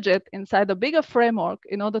leverage it inside a bigger framework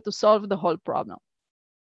in order to solve the whole problem?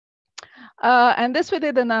 And this we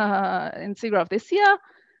did in SIGGRAPH this year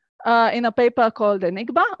in a paper called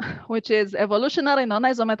Enigma, which is evolutionary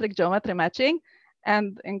non-isometric geometry matching.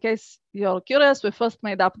 And in case you're curious, we first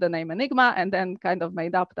made up the name Enigma and then kind of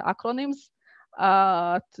made up the acronyms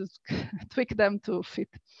to tweak them to fit.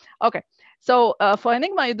 Okay, so for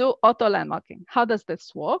Enigma, you do auto landmarking. How does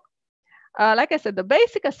this work? Like I said, the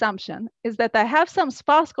basic assumption is that I have some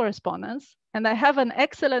sparse correspondence and I have an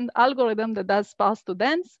excellent algorithm that does sparse to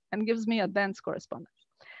dense and gives me a dense correspondence.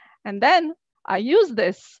 And then I use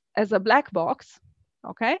this as a black box,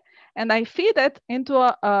 okay? And I feed it into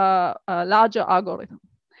a larger algorithm.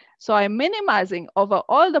 So I'm minimizing over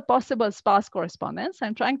all the possible sparse correspondence.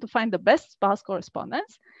 I'm trying to find the best sparse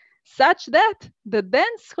correspondence such that the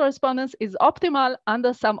dense correspondence is optimal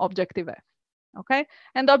under some objective F. Okay,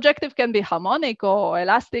 and the objective can be harmonic or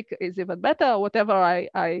elastic is even better, whatever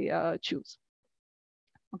I choose.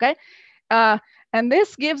 Okay, and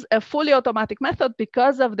this gives a fully automatic method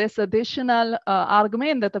because of this additional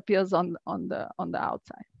argmin that appears on the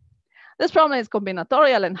outside. This problem is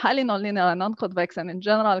combinatorial and highly nonlinear and non-convex, and in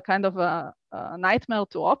general, kind of a nightmare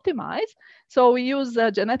to optimize. So we use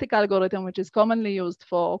a genetic algorithm, which is commonly used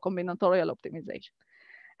for combinatorial optimization.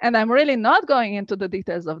 And I'm really not going into the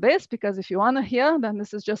details of this, because if you want to hear, then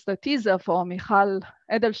this is just a teaser for Michal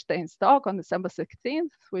Edelstein's talk on December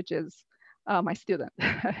 16th, which is my student.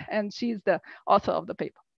 And she's the author of the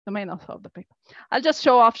paper, the main author of the paper. I'll just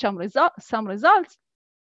show off some results.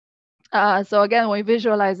 So again, we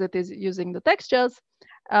visualize it is using the textures,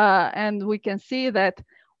 and we can see that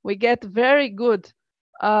we get very good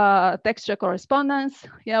texture correspondence.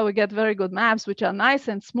 Yeah, we get very good maps, which are nice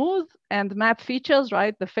and smooth, and map features,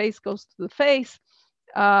 right? The face goes to the face,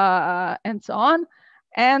 and so on.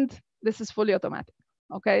 And this is fully automatic.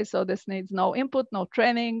 Okay, so this needs no input, no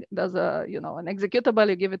training. There's a, an executable.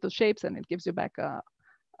 You give it to shapes, and it gives you back a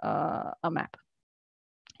map.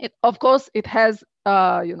 Of course, it has,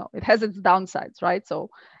 it has its downsides, right? So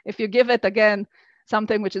if you give it again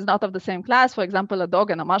something which is not of the same class, for example, a dog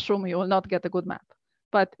and a mushroom, you will not get a good map.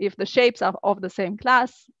 But if the shapes are of the same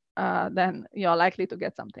class, then you're likely to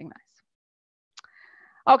get something nice.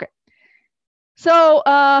 Okay, so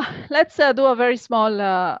let's do a very small,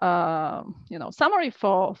 summary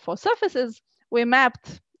for surfaces. We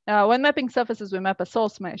mapped, when mapping surfaces, we map a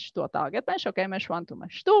source mesh to a target mesh. Okay, mesh 1 to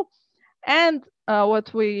mesh 2. And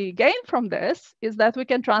what we gain from this is that we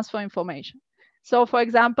can transfer information. So for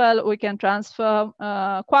example, we can transfer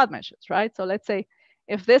quad meshes, right? So let's say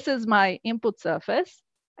if this is my input surface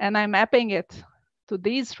and I'm mapping it to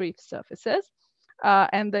these 3 surfaces,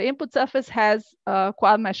 and the input surface has a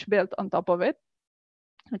quad mesh built on top of it,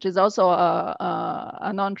 which is also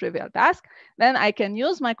a non-trivial task, then I can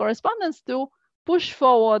use my correspondence to push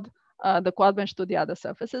forward the quad mesh to the other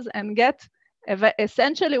surfaces and get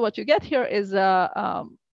essentially what you get here is quad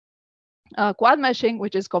meshing,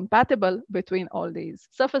 which is compatible between all these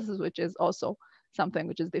surfaces, which is also something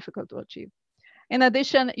which is difficult to achieve. In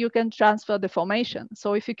addition, you can transfer deformation.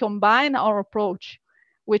 So if you combine our approach,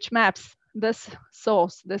 which maps this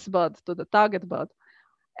source, this bird, to the target bird,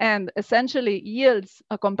 and essentially yields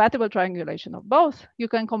a compatible triangulation of both, you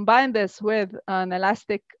can combine this with an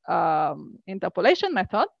elastic interpolation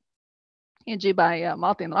method, e.g. by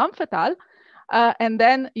Martin Rampf et al., and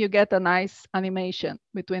then you get a nice animation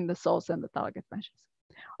between the source and the target meshes.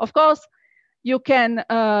 Of course, you can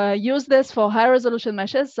use this for high resolution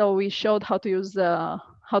meshes. So we showed how to use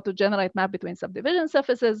how to generate map between subdivision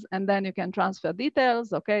surfaces, and then you can transfer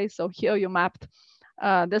details. Okay, so here you mapped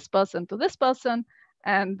this person to this person,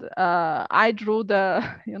 and I drew the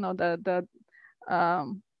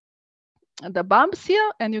the bumps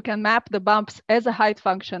here, and you can map the bumps as a height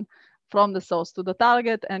function from the source to the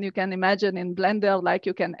target. And you can imagine in Blender, like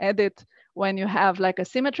you can edit when you have like a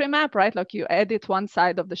symmetry map, right? Like you edit one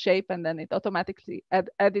side of the shape and then it automatically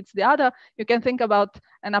edits the other. You can think about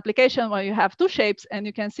an application where you have 2 shapes and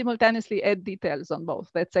you can simultaneously add details on both.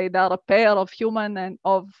 Let's say they're a pair of human and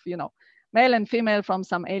of, male and female from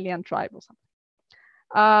some alien tribe or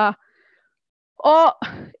something. Or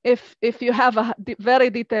if you have a very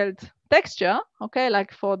detailed texture, okay,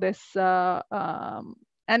 like for this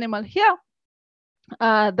animal here,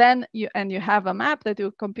 then you have a map that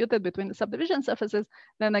you computed between the subdivision surfaces,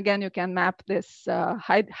 then again you can map this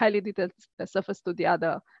highly detailed surface to the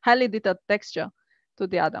other, highly detailed texture to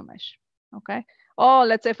the other mesh. Okay. Or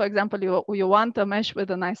let's say, for example, you want a mesh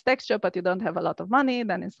with a nice texture, but you don't have a lot of money.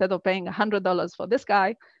 Then instead of paying $100 for this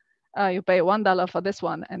guy, you pay $1 for this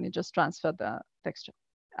one, and you just transfer the texture.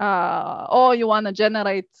 Or you want to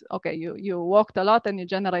generate, okay, you walked a lot and you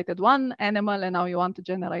generated one animal, and now you want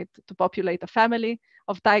to populate a family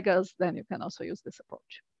of tigers, then you can also use this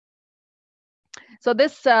approach. So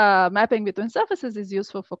this mapping between surfaces is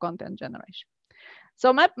useful for content generation.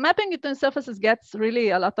 So mapping between surfaces gets really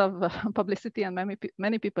a lot of publicity, and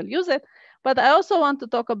many people use it. But I also want to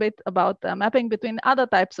talk a bit about mapping between other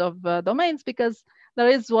types of domains, because there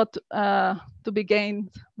is what to be gained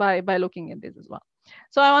by looking at this as well.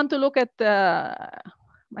 So I want to look at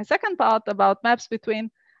my second part about maps between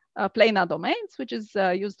planar domains, which is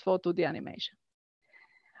used for 2D animation.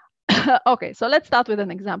 Okay, so let's start with an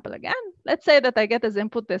example again. Let's say that I get as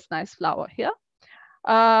input this nice flower here.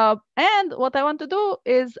 And what I want to do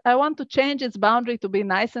is I want to change its boundary to be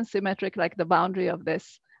nice and symmetric, like the boundary of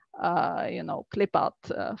this, clip out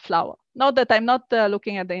flower. Note that I'm not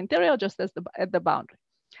looking at the interior, just at the boundary.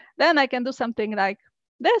 Then I can do something like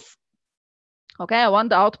this. Okay, I want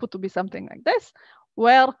the output to be something like this,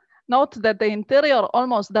 where note that the interior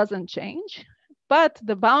almost doesn't change, but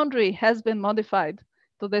the boundary has been modified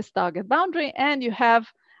to this target boundary, and you have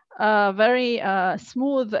very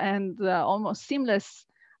smooth and almost seamless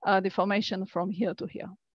deformation from here to here.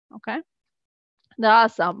 Okay, There are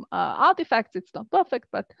some artifacts. It's not perfect,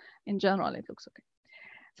 but in general, it looks okay.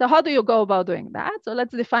 So how do you go about doing that? So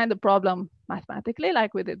let's define the problem mathematically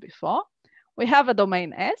like we did before. We have a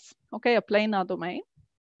domain S, okay, a planar domain.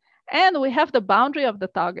 And we have the boundary of the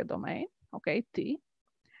target domain, okay, T.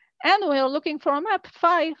 And we are looking for a map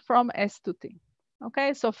phi from S to T.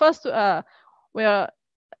 Okay, so first we are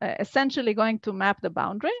essentially going to map the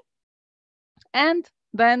boundary. And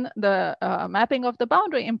then the mapping of the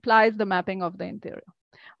boundary implies the mapping of the interior.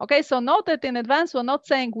 Okay, so note that in advance, we're not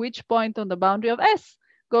saying which point on the boundary of S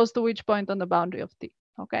goes to which point on the boundary of T.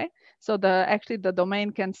 Okay, so actually the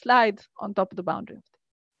domain can slide on top of the boundary of T.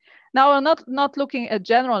 Now we're not looking at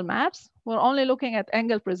general maps. We're only looking at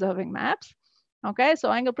angle preserving maps. Okay,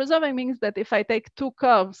 so angle preserving means that if I take two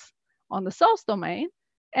curves on the source domain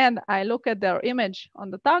and I look at their image on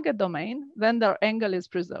the target domain, then their angle is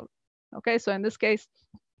preserved. Okay, so in this case,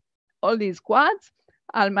 all these quads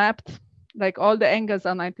are mapped, like all the angles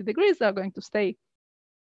are 90 degrees, they're going to stay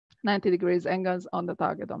 90 degrees angles on the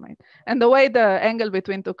target domain. And the way the angle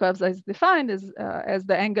between two curves is defined is as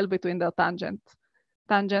the angle between the tangent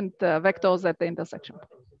vectors at the intersection.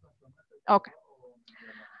 Okay.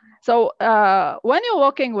 So when you're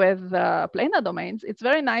working with planar domains, it's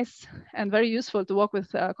very nice and very useful to work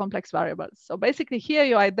with complex variables. So basically here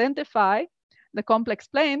you identify the complex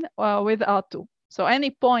plane with R2. So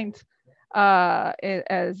any point Z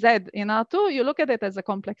in R2, you look at it as a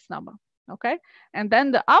complex number, okay? And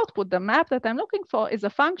then the output, the map that I'm looking for is a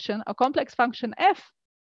function, a complex function F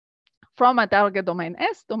from my target domain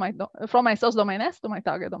S to from my source domain S to my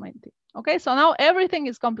target domain T. Okay, so now everything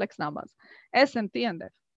is complex numbers, S and T and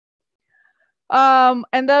F.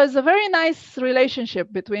 And there is a very nice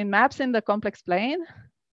relationship between maps in the complex plane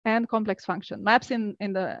and complex function, maps in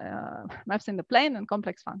the plane and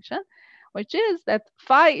complex function, which is that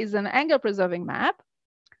phi is an angle preserving map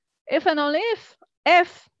if and only if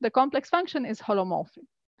F, the complex function, is holomorphic.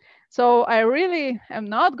 So I really am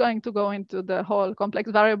not going to go into the whole complex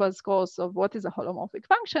variables course of what is a holomorphic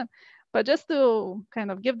function, but just to kind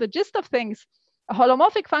of give the gist of things, a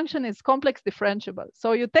holomorphic function is complex differentiable.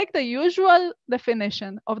 So you take the usual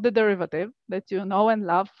definition of the derivative that you know and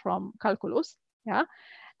love from calculus, yeah,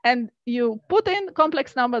 and you put in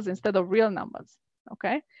complex numbers instead of real numbers,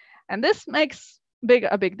 okay? And this makes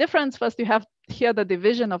a big difference. First, you have here the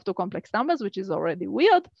division of two complex numbers, which is already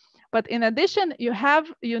weird. But in addition,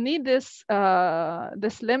 you need this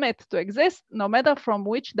limit to exist, no matter from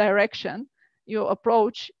which direction you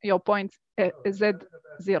approach your point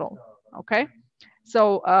Z0, okay?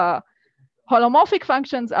 So holomorphic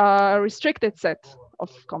functions are a restricted set of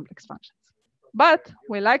complex functions. But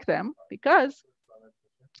we like them because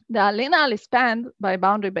they are linearly spanned by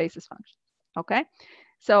boundary basis functions, okay?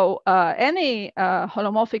 So any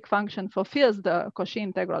holomorphic function fulfills the Cauchy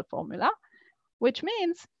integral formula, which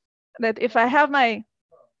means that if I have my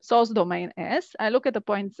source domain S, I look at the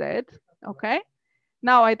point Z, okay?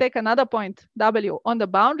 Now I take another point W on the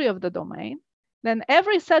boundary of the domain, then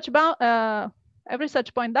every such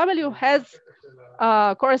point W has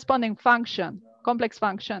a corresponding function, complex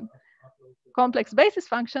basis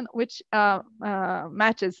function, which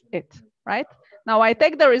matches it, right? Now I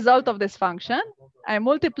take the result of this function, I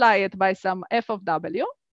multiply it by some f of W,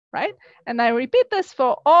 right? And I repeat this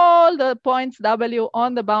for all the points W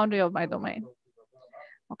on the boundary of my domain.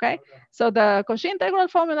 Okay, so the Cauchy integral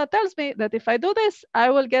formula tells me that if I do this, I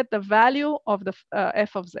will get the value of the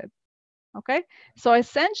f of Z. Okay, so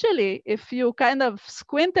essentially, if you kind of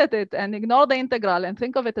squint at it and ignore the integral and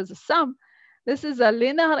think of it as a sum, this is a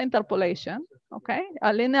linear interpolation, okay,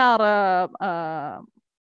 a linear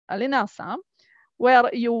sum, where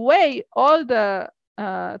you weigh all the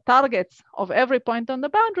targets of every point on the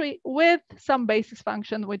boundary with some basis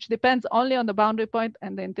function, which depends only on the boundary point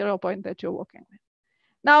and the interior point that you're working with.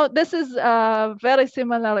 Now, this is very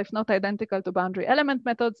similar, if not identical, to boundary element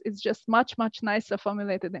methods. It's just much, much nicer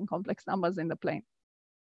formulated in complex numbers in the plane.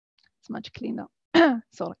 It's much cleaner.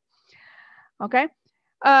 Sorry. Okay.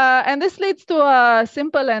 And this leads to a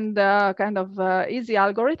simple and kind of easy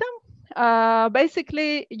algorithm.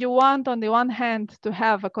 Basically, you want, on the one hand, to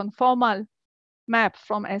have a conformal map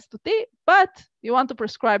from S to T, but you want to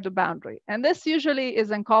prescribe the boundary. And this usually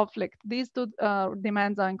is in conflict. These two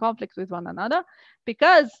demands are in conflict with one another,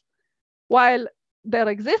 because while there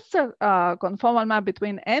exists a conformal map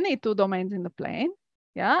between any two domains in the plane,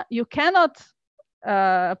 yeah, you cannot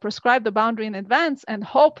prescribe the boundary in advance and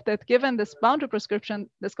hope that given this boundary prescription,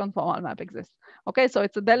 this conformal map exists. Okay, so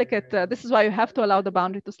it's a delicate, this is why you have to allow the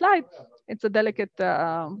boundary to slide. It's a delicate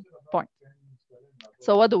point.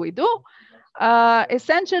 So what do?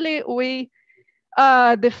 Essentially, we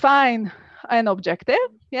define an objective,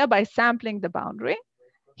 yeah, by sampling the boundary.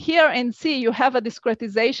 Here in C, you have a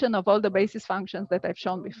discretization of all the basis functions that I've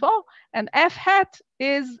shown before, and f hat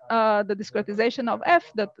is the discretization of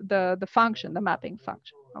f, the function, the mapping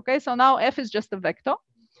function. Okay, so now f is just a vector,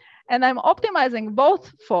 and I'm optimizing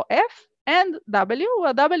both for f and w,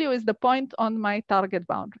 where w is the point on my target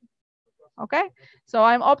boundary. Okay, so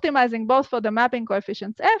I'm optimizing both for the mapping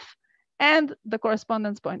coefficients f and the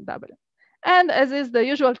correspondence point w. And as is the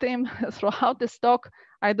usual theme throughout this talk,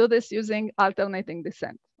 I do this using alternating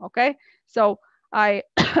descent. Okay, so I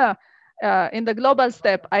in the global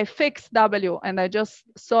step, I fix w and I just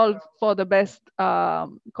solve for the best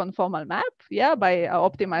conformal map, yeah, by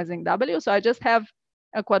optimizing w. So I just have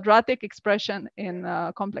a quadratic expression in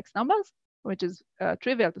complex numbers, which is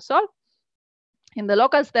trivial to solve. In the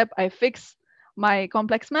local step, I fix my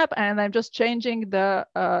complex map and I'm just changing the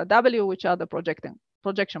w, which are the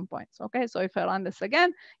projection points. Okay, so if I run this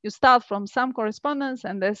again, you start from some correspondence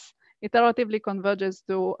and this iteratively converges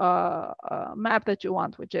to a map that you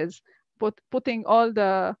want, which is putting all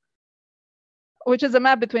the, which is a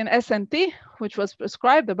map between S and T, which was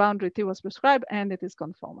prescribed, the boundary T was prescribed, and it is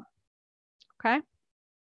conformal. Okay.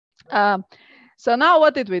 So now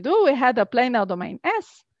what did we do? We had a planar domain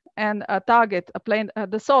S and a target,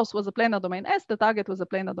 the source was a planar domain S, the target was a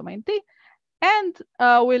planar domain T. And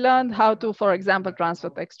we learned how to, for example, transfer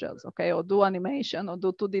textures, okay, or do animation or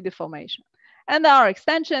do 2D deformation. And there are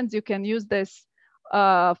extensions. You can use this,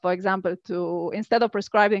 for example, to, instead of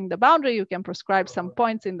prescribing the boundary, you can prescribe some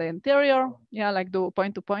points in the interior, yeah, like do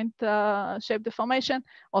point-to-point shape deformation,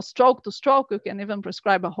 or stroke-to-stroke. You can even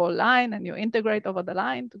prescribe a whole line and you integrate over the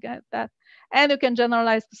line to get that. And you can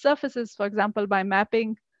generalize the surfaces, for example, by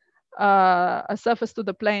mapping a surface to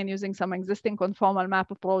the plane using some existing conformal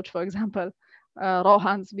map approach, for example,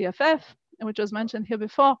 Rohan's BFF, which was mentioned here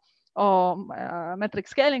before, or metric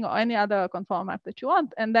scaling, or any other conformal map that you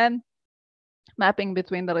want, and then mapping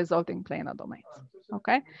between the resulting planar domains.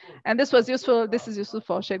 Okay, and this was useful. This is useful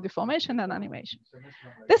for shape deformation and animation.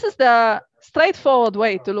 This is the straightforward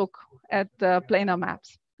way to look at planar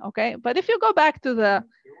maps. Okay, but if you go back to the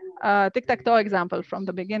tic-tac-toe example from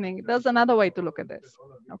the beginning, there's another way to look at this.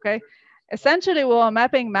 Okay, essentially we were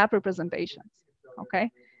mapping map representations. Okay,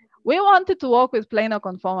 we wanted to work with planar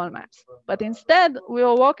conformal maps, but instead we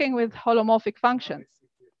were working with holomorphic functions.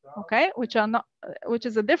 Okay, which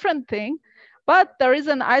is a different thing, but there is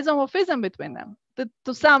an isomorphism between them.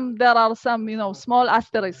 To some, there are some, small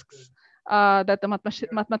asterisks that the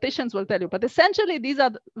mathematicians will tell you, but essentially these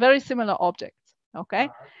are very similar objects. Okay.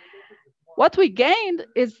 What we gained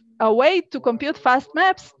is a way to compute fast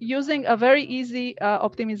maps using a very easy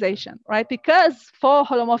optimization, right? Because for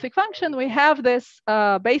holomorphic function, we have this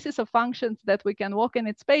basis of functions that we can work in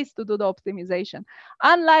its space to do the optimization.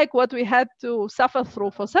 Unlike what we had to suffer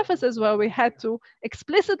through for surfaces, where we had to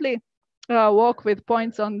explicitly work with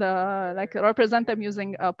points on the, like represent them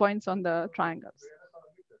using points on the triangles.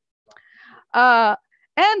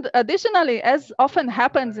 And additionally, as often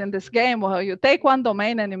happens in this game where you take one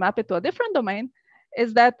domain and you map it to a different domain,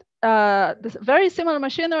 is that this very similar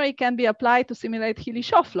machinery can be applied to simulate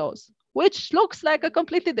Healy-Shaw flows, which looks like a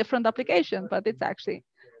completely different application, but it's actually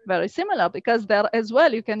very similar because there as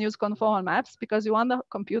well you can use conformal maps because you want to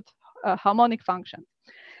compute harmonic functions.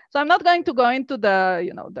 So I'm not going to go into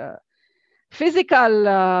the, the physical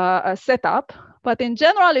setup, but in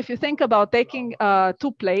general, if you think about taking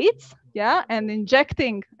two plates, yeah, and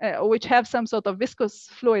injecting, which have some sort of viscous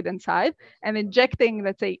fluid inside, and injecting,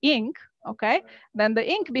 let's say, ink, okay, then the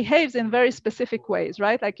ink behaves in very specific ways,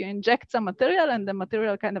 right? Like you inject some material and the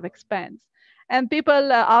material kind of expands. And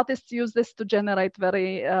people, artists use this to generate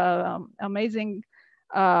very amazing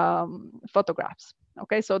photographs.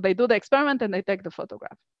 Okay, so they do the experiment and they take the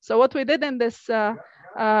photograph. So what we did in this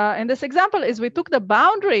example is we took the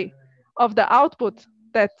boundary of the output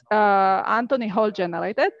that Anthony Hall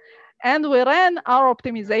generated, and we ran our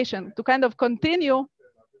optimization to kind of continue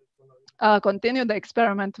the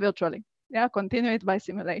experiment virtually. Yeah, continue it by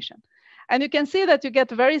simulation. And you can see that you get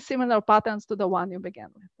very similar patterns to the one you began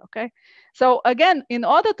with, okay? So again, in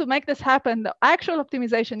order to make this happen, the actual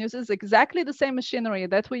optimization uses exactly the same machinery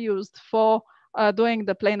that we used for doing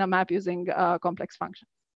the planar map using complex functions,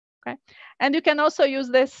 okay? And you can also use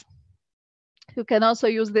this,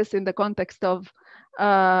 in the context of,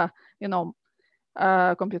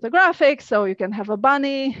 computer graphics. So you can have a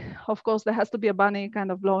bunny. Of course, there has to be a bunny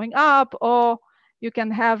kind of blowing up, or you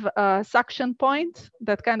can have a suction point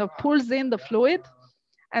that kind of pulls in the fluid.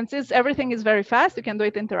 And since everything is very fast, you can do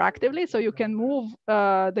it interactively. So you can move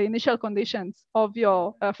the initial conditions of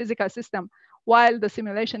your physical system while the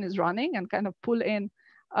simulation is running and kind of pull in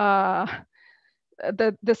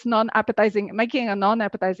this non-appetizing, making a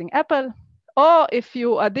non-appetizing apple. Or if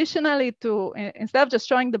you additionally instead of just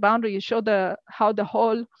showing the boundary, you show how the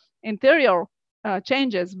whole interior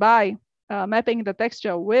changes by mapping the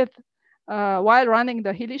texture with while running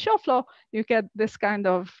the Healy show flow, you get this kind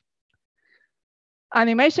of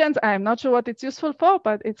animations. I'm not sure what it's useful for,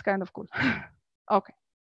 but it's kind of cool. Okay.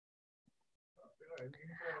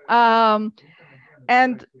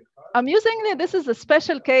 And amusingly, this is a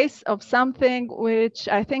special case of something which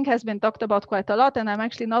I think has been talked about quite a lot, and I'm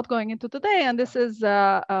actually not going into today. And this is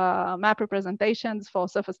map representations for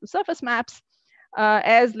surface-to-surface maps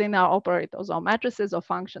as linear operators or matrices or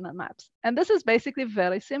functional maps. And this is basically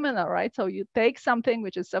very similar, right? So you take something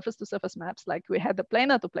which is surface-to-surface maps, like we had the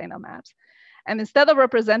planar-to-planar maps, and instead of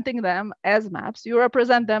representing them as maps, you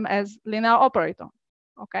represent them as linear operator.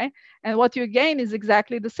 Okay, and what you gain is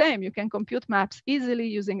exactly the same. You can compute maps easily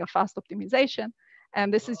using a fast optimization,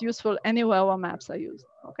 and this is useful anywhere where maps are used.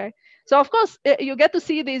 Okay, so of course you get to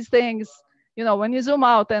see these things, you know, when you zoom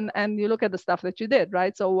out and you look at the stuff that you did,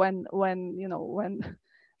 right? So when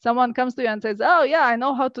someone comes to you and says, "Oh yeah, I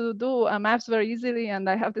know how to do maps very easily, and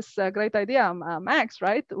I have this great idea, Max,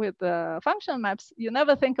 right, with functional maps," you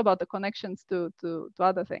never think about the connections to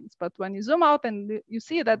other things. But when you zoom out and you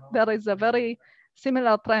see that there is a very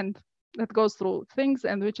similar trend that goes through things,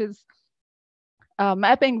 and which is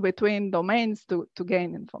mapping between domains to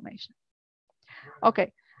gain information.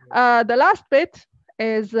 Okay, the last bit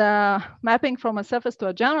is mapping from a surface to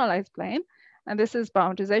a generalized plane, and this is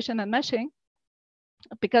parametrization and meshing,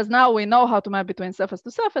 because now we know how to map between surface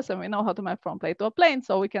to surface, and we know how to map from plane to a plane,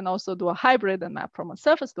 so we can also do a hybrid and map from a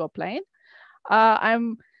surface to a plane.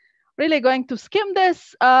 I'm really going to skim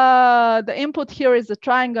this. The input here is a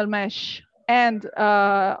triangle mesh. And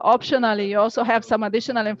optionally, you also have some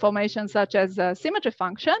additional information such as a symmetry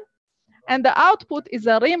function. And the output is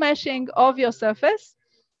a remeshing of your surface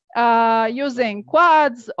using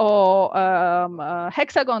quads or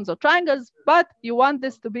hexagons or triangles, but you want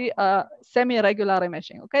this to be a semi-regular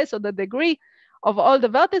remeshing. Okay, so the degree of all the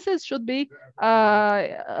vertices should be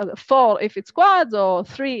 4 if it's quads, or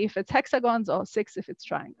 3 if it's hexagons, or 6 if it's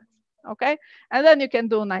triangles. Okay, and then you can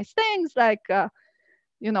do nice things like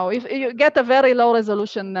you know, if you get a very low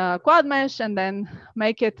resolution quad mesh and then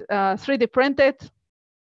make it 3D printed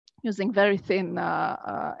using very thin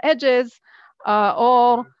edges,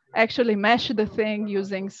 or actually mesh the thing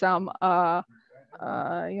using some,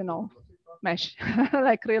 you know, mesh,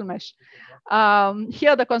 like real mesh.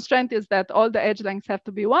 Here, the constraint is that all the edge lengths have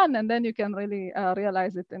to be 1, and then you can really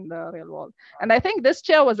realize it in the real world. And I think this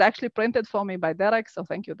chair was actually printed for me by Derek, so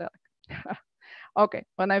thank you, Derek. Okay,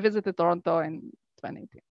 when I visited Toronto in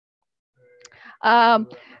 2018.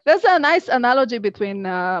 There's a nice analogy between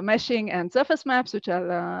meshing and surface maps, which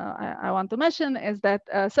I want to mention, is that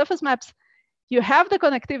surface maps, you have the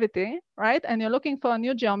connectivity, right? And you're looking for a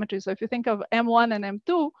new geometry. So if you think of M1 and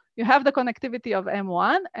M2, you have the connectivity of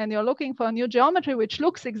M1, and you're looking for a new geometry which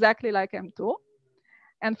looks exactly like M2.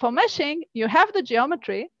 And for meshing, you have the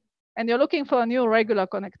geometry, and you're looking for a new regular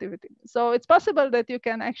connectivity. So it's possible that you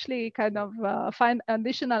can actually kind of find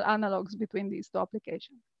additional analogs between these two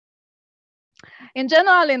applications. In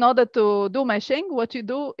general, in order to do meshing, what you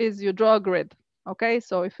do is you draw a grid. Okay,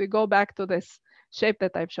 so if we go back to this shape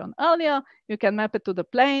that I've shown earlier, you can map it to the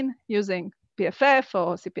plane using PFF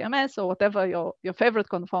or CPMS or whatever your favorite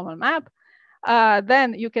conformal map.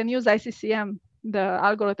 Then you can use ICCM, the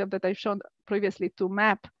algorithm that I've shown previously, to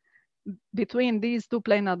map between these two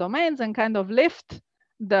planar domains and kind of lift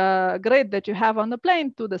the grid that you have on the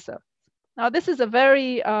plane to the surface. Now, this is a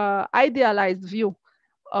very idealized view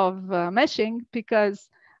of meshing, because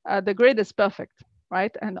the grid is perfect,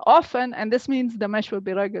 right? And often, and this means the mesh will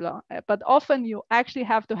be regular, but often you actually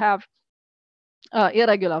have to have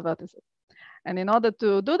irregular vertices. And in order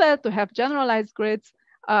to do that, to have generalized grids,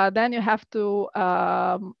 then you have to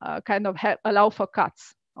kind of allow for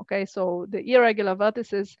cuts. Okay, so the irregular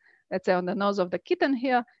vertices, let's say on the nose of the kitten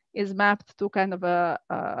here, is mapped to kind of a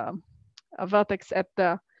vertex at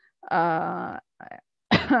the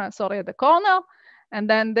sorry, at the corner, and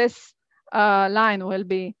then this line will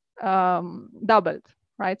be doubled,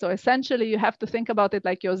 right? So essentially, you have to think about it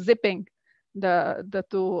like you're zipping the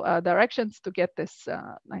two directions to get this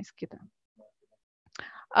nice kitten.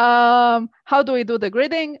 How do we do the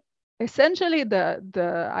gridding? Essentially,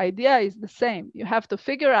 the idea is the same. You have to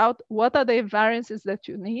figure out what are the invariances that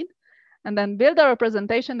you need, and then build a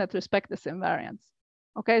representation that respects this invariance.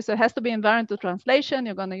 Okay, so it has to be invariant to translation.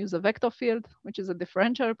 You're going to use a vector field, which is a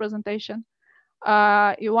differential representation.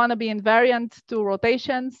 You want to be invariant to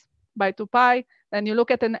rotations by 2 pi. Then you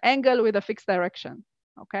look at an angle with a fixed direction.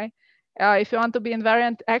 Okay, if you want to be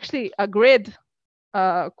invariant, actually a grid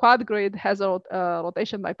quad grid has a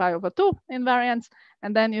rotation by pi/2 invariance,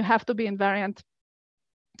 and then you have to be invariant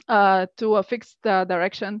to a fixed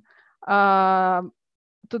direction,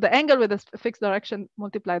 to the angle with a fixed direction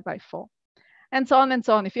multiplied by 4. And so on and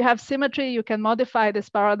so on. If you have symmetry, you can modify this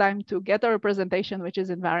paradigm to get a representation which is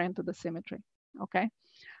invariant to the symmetry, okay?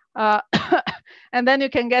 And then you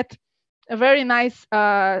can get a very nice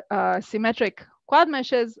symmetric quad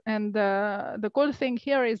meshes. And the cool thing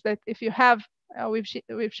here is that if you have,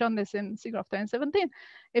 we've shown this in SIGGRAPH 2017,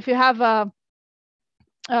 if you have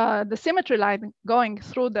the symmetry line going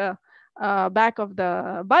through the back of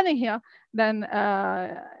the bunny here, then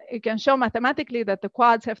it can show mathematically that the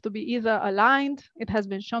quads have to be either aligned. It has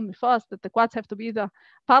been shown before us that the quads have to be either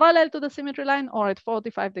parallel to the symmetry line or at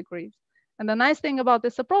 45 degrees. And the nice thing about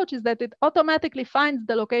this approach is that it automatically finds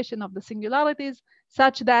the location of the singularities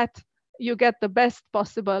such that you get the best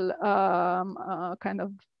possible kind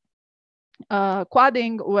of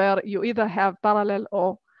quadding where you either have parallel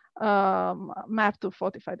or map to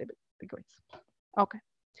 45 degrees. Okay.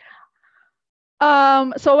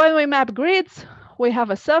 So when we map grids, we have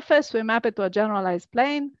a surface, we map it to a generalized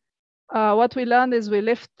plane. What we learned is we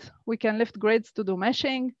can lift grids to do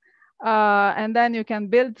meshing. And then you can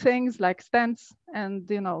build things like stents and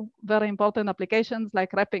very important applications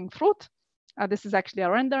like wrapping fruit. This is actually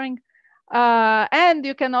a rendering. And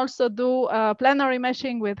you can also do plenary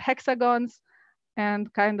meshing with hexagons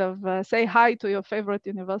and kind of say hi to your favorite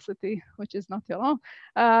university, which is not your own.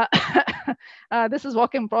 This is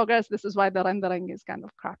work in progress. This is why the rendering is kind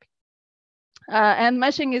of crappy. And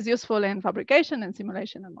meshing is useful in fabrication and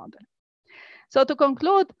simulation and modeling. So to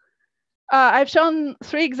conclude, I've shown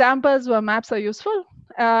 3 examples where maps are useful,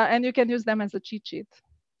 and you can use them as a cheat sheet.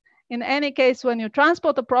 In any case, when you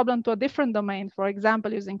transport a problem to a different domain, for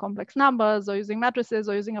example, using complex numbers or using matrices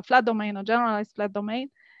or using a flat domain or generalized flat domain,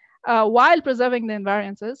 while preserving the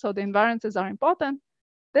invariances, so the invariances are important,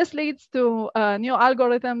 this leads to new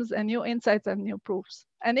algorithms and new insights and new proofs.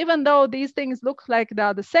 And even though these things look like they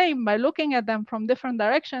are the same, by looking at them from different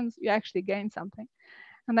directions, you actually gain something.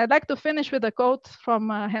 And I'd like to finish with a quote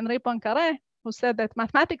from Henri Poincaré, who said that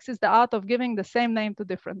mathematics is the art of giving the same name to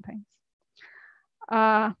different things.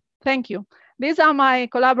 Thank you. These are my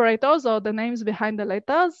collaborators, or the names behind the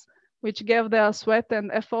letters, which gave their sweat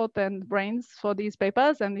and effort and brains for these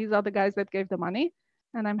papers. And these are the guys that gave the money.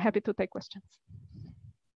 And I'm happy to take questions.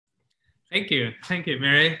 Thank you,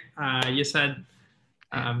 Miri. You said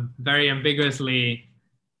very ambiguously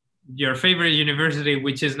your favorite university,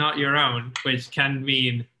 which is not your own, which can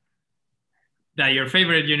mean that your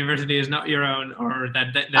favorite university is not your own, or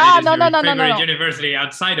that it is your favorite university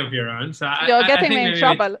outside of your own. So you're getting me in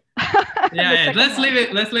trouble. Yeah, let's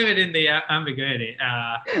leave it in the ambiguity.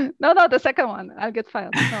 No, the second one. I'll get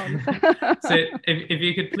fired. No, so if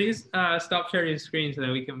you could please stop sharing screen so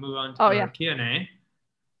that we can move on to our Q&A.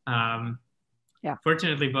 Yeah.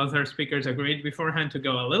 Fortunately, both our speakers agreed beforehand to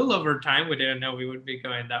go a little over time. We didn't know we would be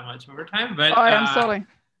going that much over time, but I'm sorry.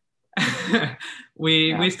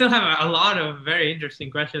 we still have a lot of very interesting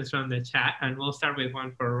questions from the chat, and we'll start with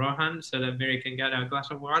one for Rohan so that Miri can get a glass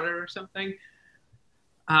of water or something.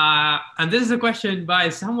 And this is a question by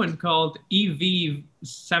someone called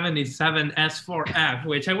EV77S4F,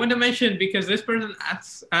 which I want to mention because this person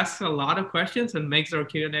asks a lot of questions and makes our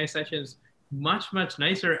Q&A sessions much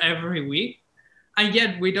nicer every week. And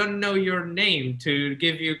yet we don't know your name to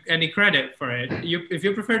give you any credit for it. If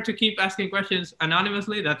you prefer to keep asking questions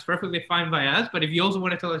anonymously, that's perfectly fine by us. But if you also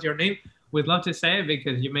want to tell us your name, we'd love to say it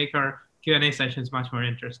because you make our Q&A sessions much more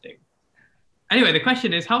interesting. Anyway, the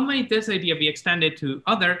question is, how might this idea be extended to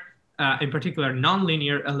other, in particular,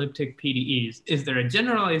 nonlinear elliptic PDEs? Is there a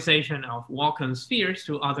generalization of Walken spheres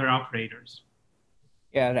to other operators?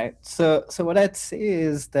 Yeah, right. So what I'd say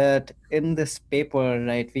is that in this paper,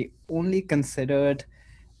 right, we only considered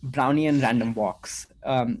Brownian random walks.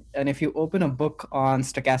 And if you open a book on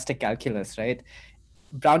stochastic calculus, right,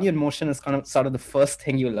 Brownian motion is kind of sort of the first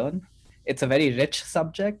thing you learn. It's a very rich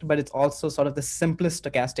subject, but it's also sort of the simplest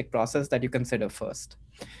stochastic process that you consider first.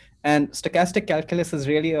 And stochastic calculus is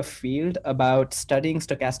really a field about studying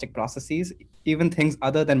stochastic processes, even things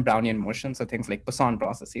other than Brownian motion, so things like Poisson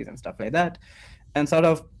processes and stuff like that, and sort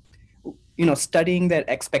of, studying their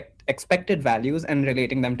expected values and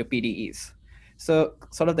relating them to PDEs. So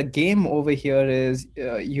sort of the game over here is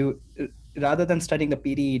rather than studying the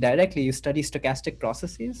PDE directly, you study stochastic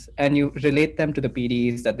processes and you relate them to the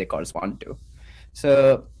PDEs that they correspond to.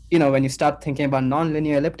 So, when you start thinking about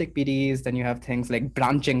nonlinear elliptic PDEs, then you have things like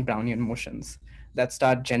branching Brownian motions that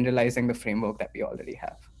start generalizing the framework that we already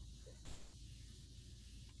have.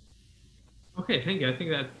 Okay, thank you. I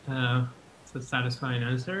think that That's a satisfying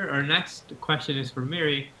answer. Our next question is for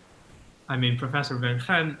Professor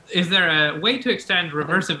Ben-Chen. Is there a way to extend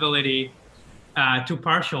reversibility to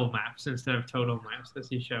partial maps instead of total maps,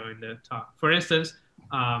 as you show in the talk? For instance,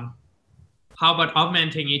 how about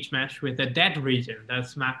augmenting each mesh with a dead region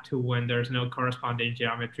that's mapped to when there's no corresponding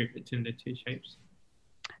geometry between the two shapes?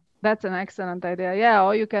 That's an excellent idea. Yeah,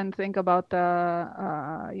 or you can think about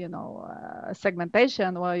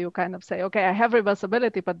segmentation, where you kind of say, okay, I have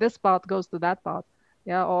reversibility, but this part goes to that part.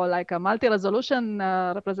 Yeah, or like a multi-resolution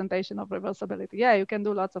representation of reversibility. Yeah, you can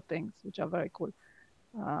do lots of things, which are very cool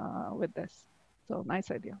with this. So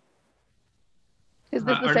nice idea. Is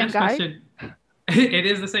this the same guy? It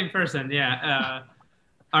is the same person, yeah.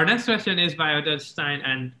 Our next question is by Odette Stein,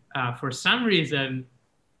 and for some reason,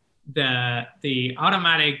 the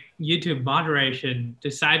automatic YouTube moderation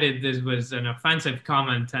decided this was an offensive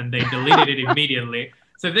comment and they deleted it immediately.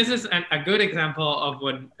 So this is a good example of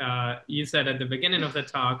what you said at the beginning of the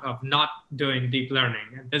talk of not doing deep learning.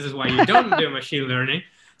 And this is why you don't do machine learning.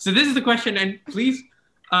 So this is the question, and please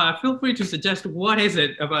feel free to suggest what is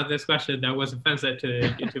it about this question that was offensive to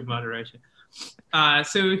YouTube moderation.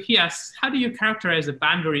 So he asks, how do you characterize the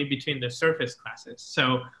boundary between the surface classes?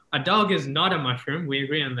 So a dog is not a mushroom, we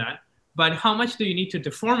agree on that, but how much do you need to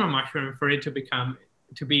deform a mushroom for it to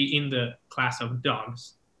be in the class of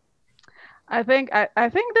dogs? I think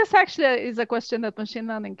this actually is a question that machine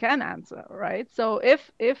learning can answer, right? So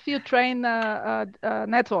if you train a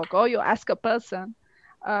network or you ask a person,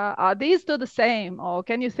 are these two the same, or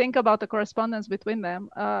can you think about the correspondence between them?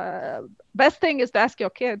 Best thing is to ask your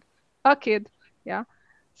kid, yeah.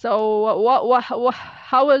 So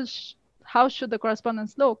how should the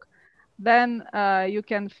correspondence look? Then you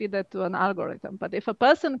can feed it to an algorithm. But if a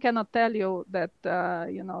person cannot tell you that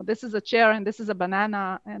this is a chair and this is a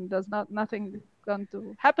banana and there's nothing going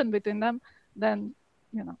to happen between them, then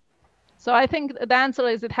So I think the answer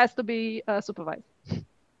is it has to be supervised.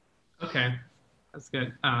 Okay, that's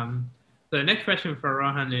good. The next question for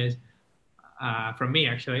Rohan is from me,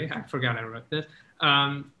 actually. I forgot I wrote this.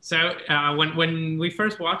 When we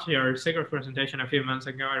first watched your SIGGRAPH presentation a few months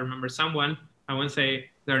ago, I remember someone, I won't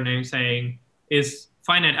say their name, saying, is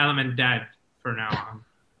finite element dead for now on?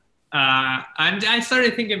 And I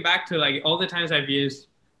started thinking back to like all the times I've used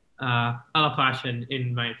Alapash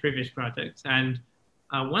in my previous projects. And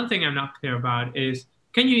one thing I'm not clear about is,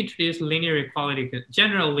 can you introduce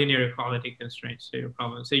general linear equality constraints to your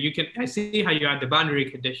problem? So I see how you add the boundary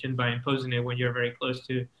condition by imposing it when you're very close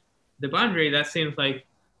to the boundary. That seems like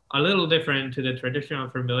a little different to the traditional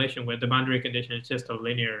formulation where the boundary condition is just a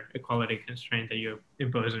linear equality constraint that you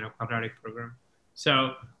impose in a quadratic program.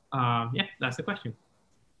 So yeah, that's the question.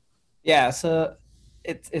 Yeah, so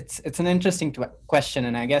it's an interesting question,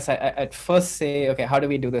 and I guess I'd first say, okay, how do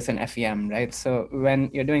we do this in FEM, right? So when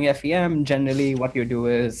you're doing FEM, generally what you do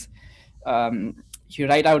is you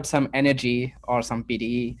write out some energy or some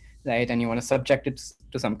PDE, right? And you want to subject it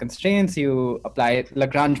to some constraints, you apply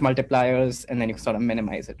Lagrange multipliers, and then you sort of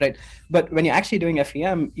minimize it, right? But when you're actually doing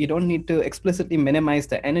FEM, you don't need to explicitly minimize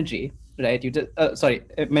the energy, right? You just,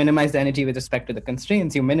 minimize the energy with respect to the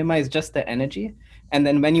constraints. You minimize just the energy. And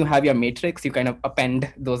then when you have your matrix, you kind of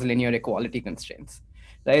append those linear equality constraints,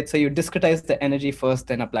 right? So you discretize the energy first,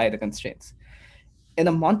 then apply the constraints. In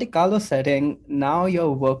a Monte Carlo setting, now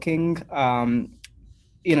you're working,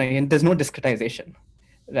 there's no discretization,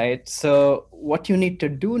 right? So what you need to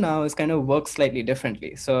do now is kind of work slightly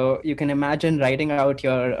differently. So you can imagine writing out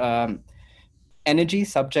your energy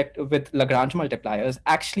subject with Lagrange multipliers,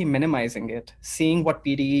 actually minimizing it, seeing what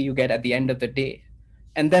PDE you get at the end of the day,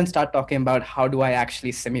 and then start talking about how do I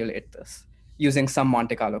actually simulate this using some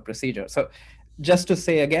Monte Carlo procedure. So just to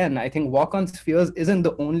say again, I think walk-on spheres isn't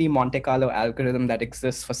the only Monte Carlo algorithm that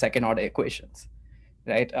exists for second order equations,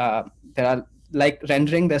 right? There are like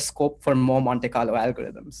rendering there's scope for more Monte Carlo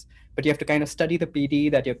algorithms, but you have to kind of study the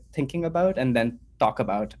PDE that you're thinking about and then talk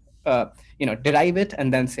about, derive it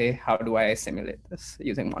and then say, how do I simulate this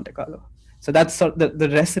using Monte Carlo? So that's sort of the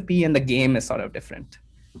recipe and the game is sort of different.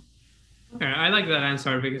 Okay, I like that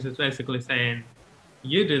answer because it's basically saying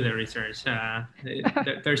you do the research.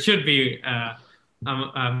 There should be a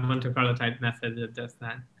Monte Carlo type method that does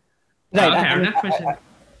that. Right. Okay, our next question.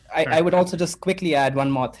 I would also just quickly add one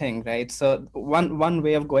more thing, right? So one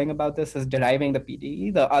way of going about this is deriving the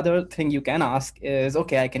PDE. The other thing you can ask is,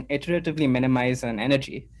 okay, I can iteratively minimize an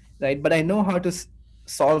energy, right? But I know how to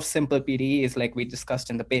solve simple PDEs like we discussed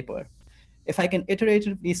in the paper. If I can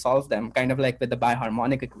iteratively solve them, kind of like with the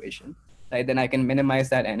biharmonic equation, right, then I can minimize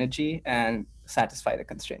that energy and satisfy the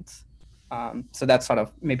constraints. So that's sort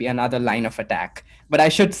of maybe another line of attack. But I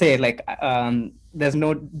should say, like, there's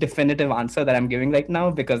no definitive answer that I'm giving right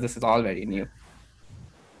now because this is all very new.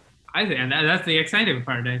 I think, and that's the exciting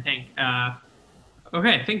part, I think.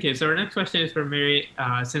 Okay, thank you. So our next question is for Miri.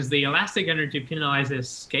 Since the elastic energy penalizes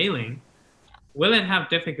scaling, will it have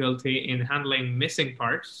difficulty in handling missing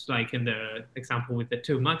parts, like in the example with the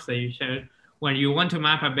two mugs that you showed, when you want to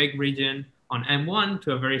map a big region on M1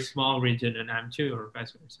 to a very small region in M2 or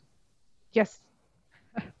vice versa? Yes.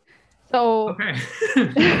 So, okay.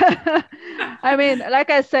 I mean, like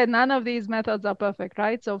I said, none of these methods are perfect,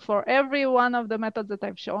 right? So for every one of the methods that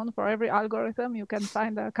I've shown, for every algorithm, you can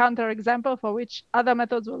find a counterexample for which other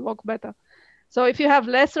methods will work better. So if you have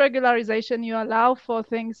less regularization, you allow for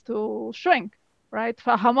things to shrink, right?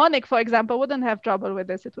 For harmonic, for example, wouldn't have trouble with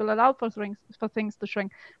this. It will allow for things to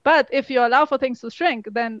shrink. But if you allow for things to shrink,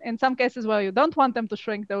 then in some cases where you don't want them to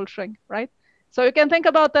shrink, they will shrink, right? So you can think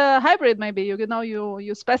about a hybrid, maybe.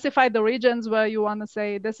 You specify the regions where you want to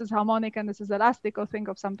say this is harmonic and this is elastic, or think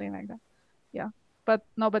of something like that. Yeah, but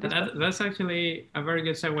nobody's. That's actually a very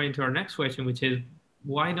good segue into our next question, which is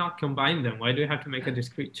why not combine them? Why do we have to make a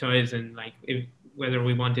discrete choice and like whether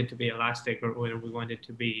we want it to be elastic or whether we want it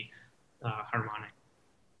to be harmonic?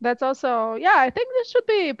 That's also, yeah, I think this should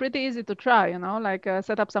be pretty easy to try, like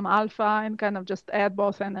set up some alpha and kind of just add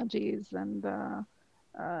both energies and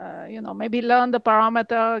maybe learn the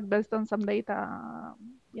parameter based on some data.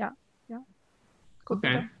 Yeah.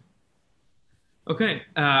 Okay. Okay.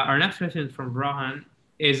 Our next question is from Rohan.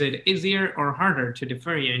 Is it easier or harder to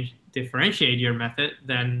differentiate your method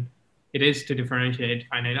than it is to differentiate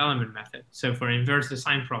finite element method? So for inverse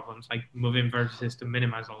design problems, like moving vertices to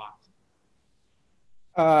minimize a lot.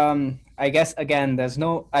 I guess, again,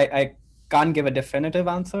 I can't give a definitive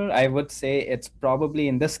answer. I would say it's probably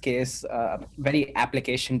in this case very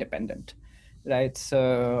application dependent, right?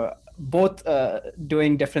 So both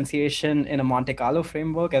doing differentiation in a Monte Carlo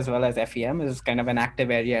framework as well as FEM is kind of an active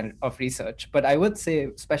area of research. But I would say,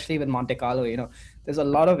 especially with Monte Carlo, there's a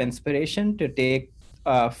lot of inspiration to take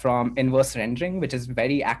from inverse rendering, which is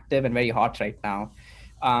very active and very hot right now.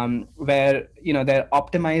 Where they're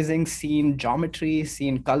optimizing scene geometry,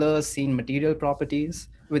 scene colors, scene material properties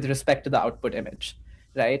with respect to the output image,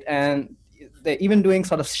 right? And they're even doing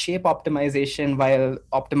sort of shape optimization while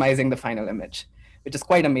optimizing the final image, which is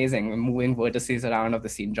quite amazing, moving vertices around of the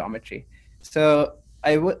scene geometry. So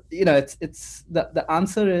I would, it's the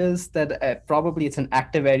answer is that probably it's an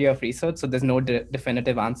active area of research, so there's no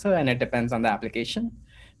definitive answer, and it depends on the application.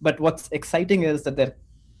 But what's exciting is that there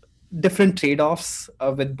different trade-offs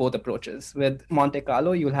with both approaches. With Monte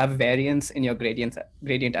Carlo, you'll have variance in your gradient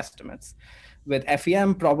estimates. With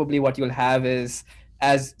FEM, probably what you'll have is,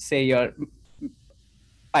 as say you're,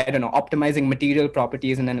 optimizing material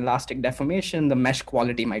properties in an elastic deformation, the mesh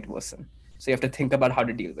quality might worsen. So you have to think about how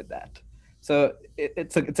to deal with that. So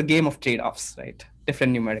it's a game of trade-offs, right?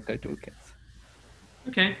 Different numerical toolkits.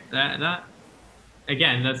 Okay,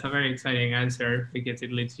 again, that's a very exciting answer because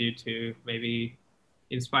it leads you to maybe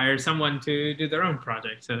inspire someone to do their own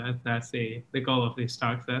project. So that's the goal of these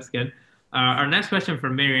talks. That's good. Our next question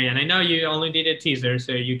from Miri, and I know you only did a teaser,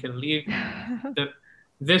 so you can leave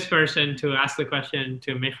this person to ask the question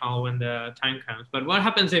to Michal when the time comes. But what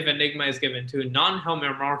happens if enigma is given to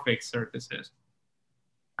non-homeomorphic surfaces?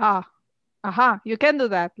 You can do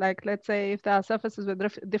that. Like, let's say if there are surfaces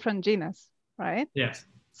with different genus, right? Yes.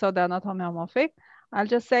 So they're not homeomorphic. I'll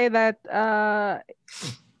just say that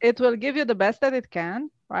it will give you the best that it can,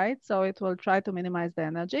 right? So it will try to minimize the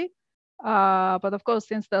energy. But of course,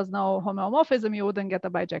 since there's no homeomorphism, you wouldn't get a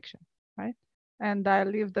bijection, right? And I'll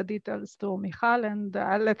leave the details to Michal, and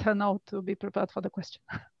I'll let her know to be prepared for the question.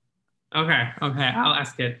 Okay, I'll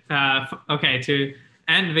ask it. Okay, to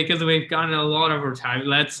end, because we've gotten a lot over time,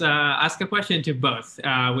 let's ask a question to both,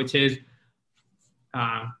 which is,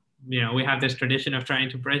 we have this tradition of trying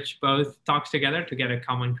to bridge both talks together to get a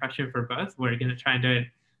common question for both. We're going to try and do it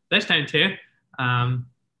this time too.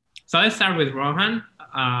 So let's start with Rohan.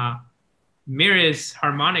 Miri's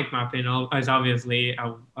harmonic mapping is obviously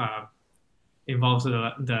involves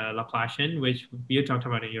the Laplacian, which you talked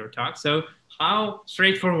about in your talk. So how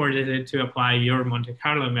straightforward is it to apply your Monte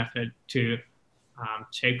Carlo method to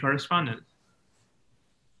shape correspondence?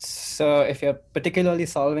 So if you're particularly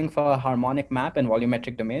solving for a harmonic map in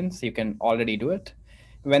volumetric domains, you can already do it.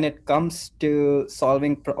 When it comes to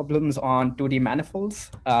solving problems on 2D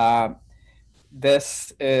manifolds,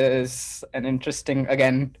 this is an interesting,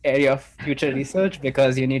 again, area of future research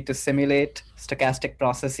because you need to simulate stochastic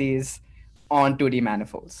processes on 2D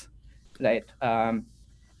manifolds, right?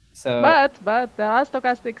 So, but there are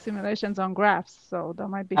stochastic simulations on graphs, so that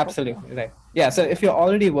might be absolutely helpful. right. Yeah. So if you're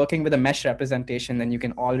already working with a mesh representation, then you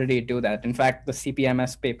can already do that. In fact, the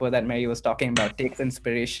CPMS paper that Mary was talking about takes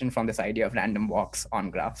inspiration from this idea of random walks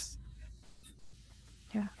on graphs.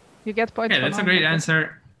 Yeah, you get points. Okay, that's a great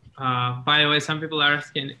answer. By the way, some people are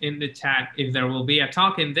asking in the chat if there will be a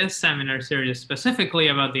talk in this seminar series specifically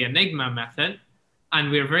about the Enigma method.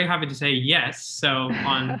 And we're very happy to say yes. So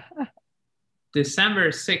on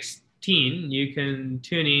December 16, you can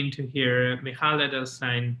tune in to hear Michal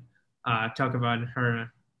Edelstein talk about her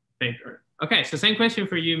paper. Okay, so same question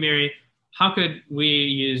for you, Miri. How could we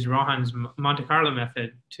use Rohan's Monte Carlo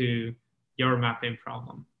method to your mapping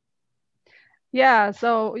problem? Yeah,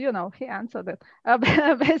 so he answered it.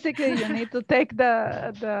 Basically, you need to take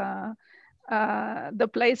the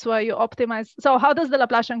place where you optimize. So how does the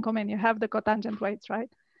Laplacian come in? You have the cotangent weights, right?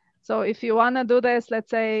 So if you want to do this,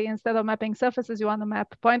 let's say instead of mapping surfaces, you want to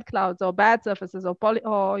map point clouds or bad surfaces or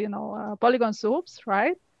polygon soups,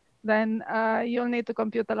 right? Then you'll need to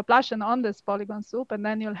compute the Laplacian on this polygon soup, and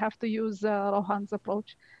then you'll have to use Rohan's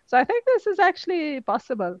approach. So I think this is actually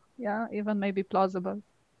possible, yeah, even maybe plausible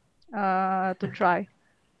to try.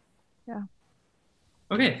 Yeah.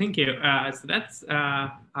 Okay, thank you. So that's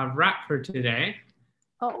a wrap for today.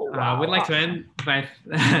 Oh, wow, we'd like awesome. to end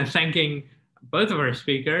by thanking both of our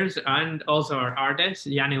speakers and also our artist,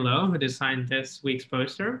 Yanni Lowe, who designed this week's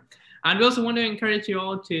poster. And we also want to encourage you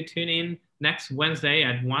all to tune in next Wednesday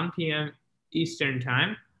at 1 p.m. Eastern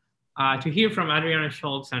Time to hear from Adriana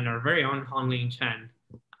Schultz and our very own Han-Ling Chen.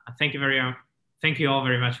 Thank you all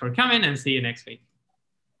very much for coming, and see you next week.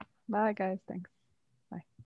 Bye, guys. Thanks.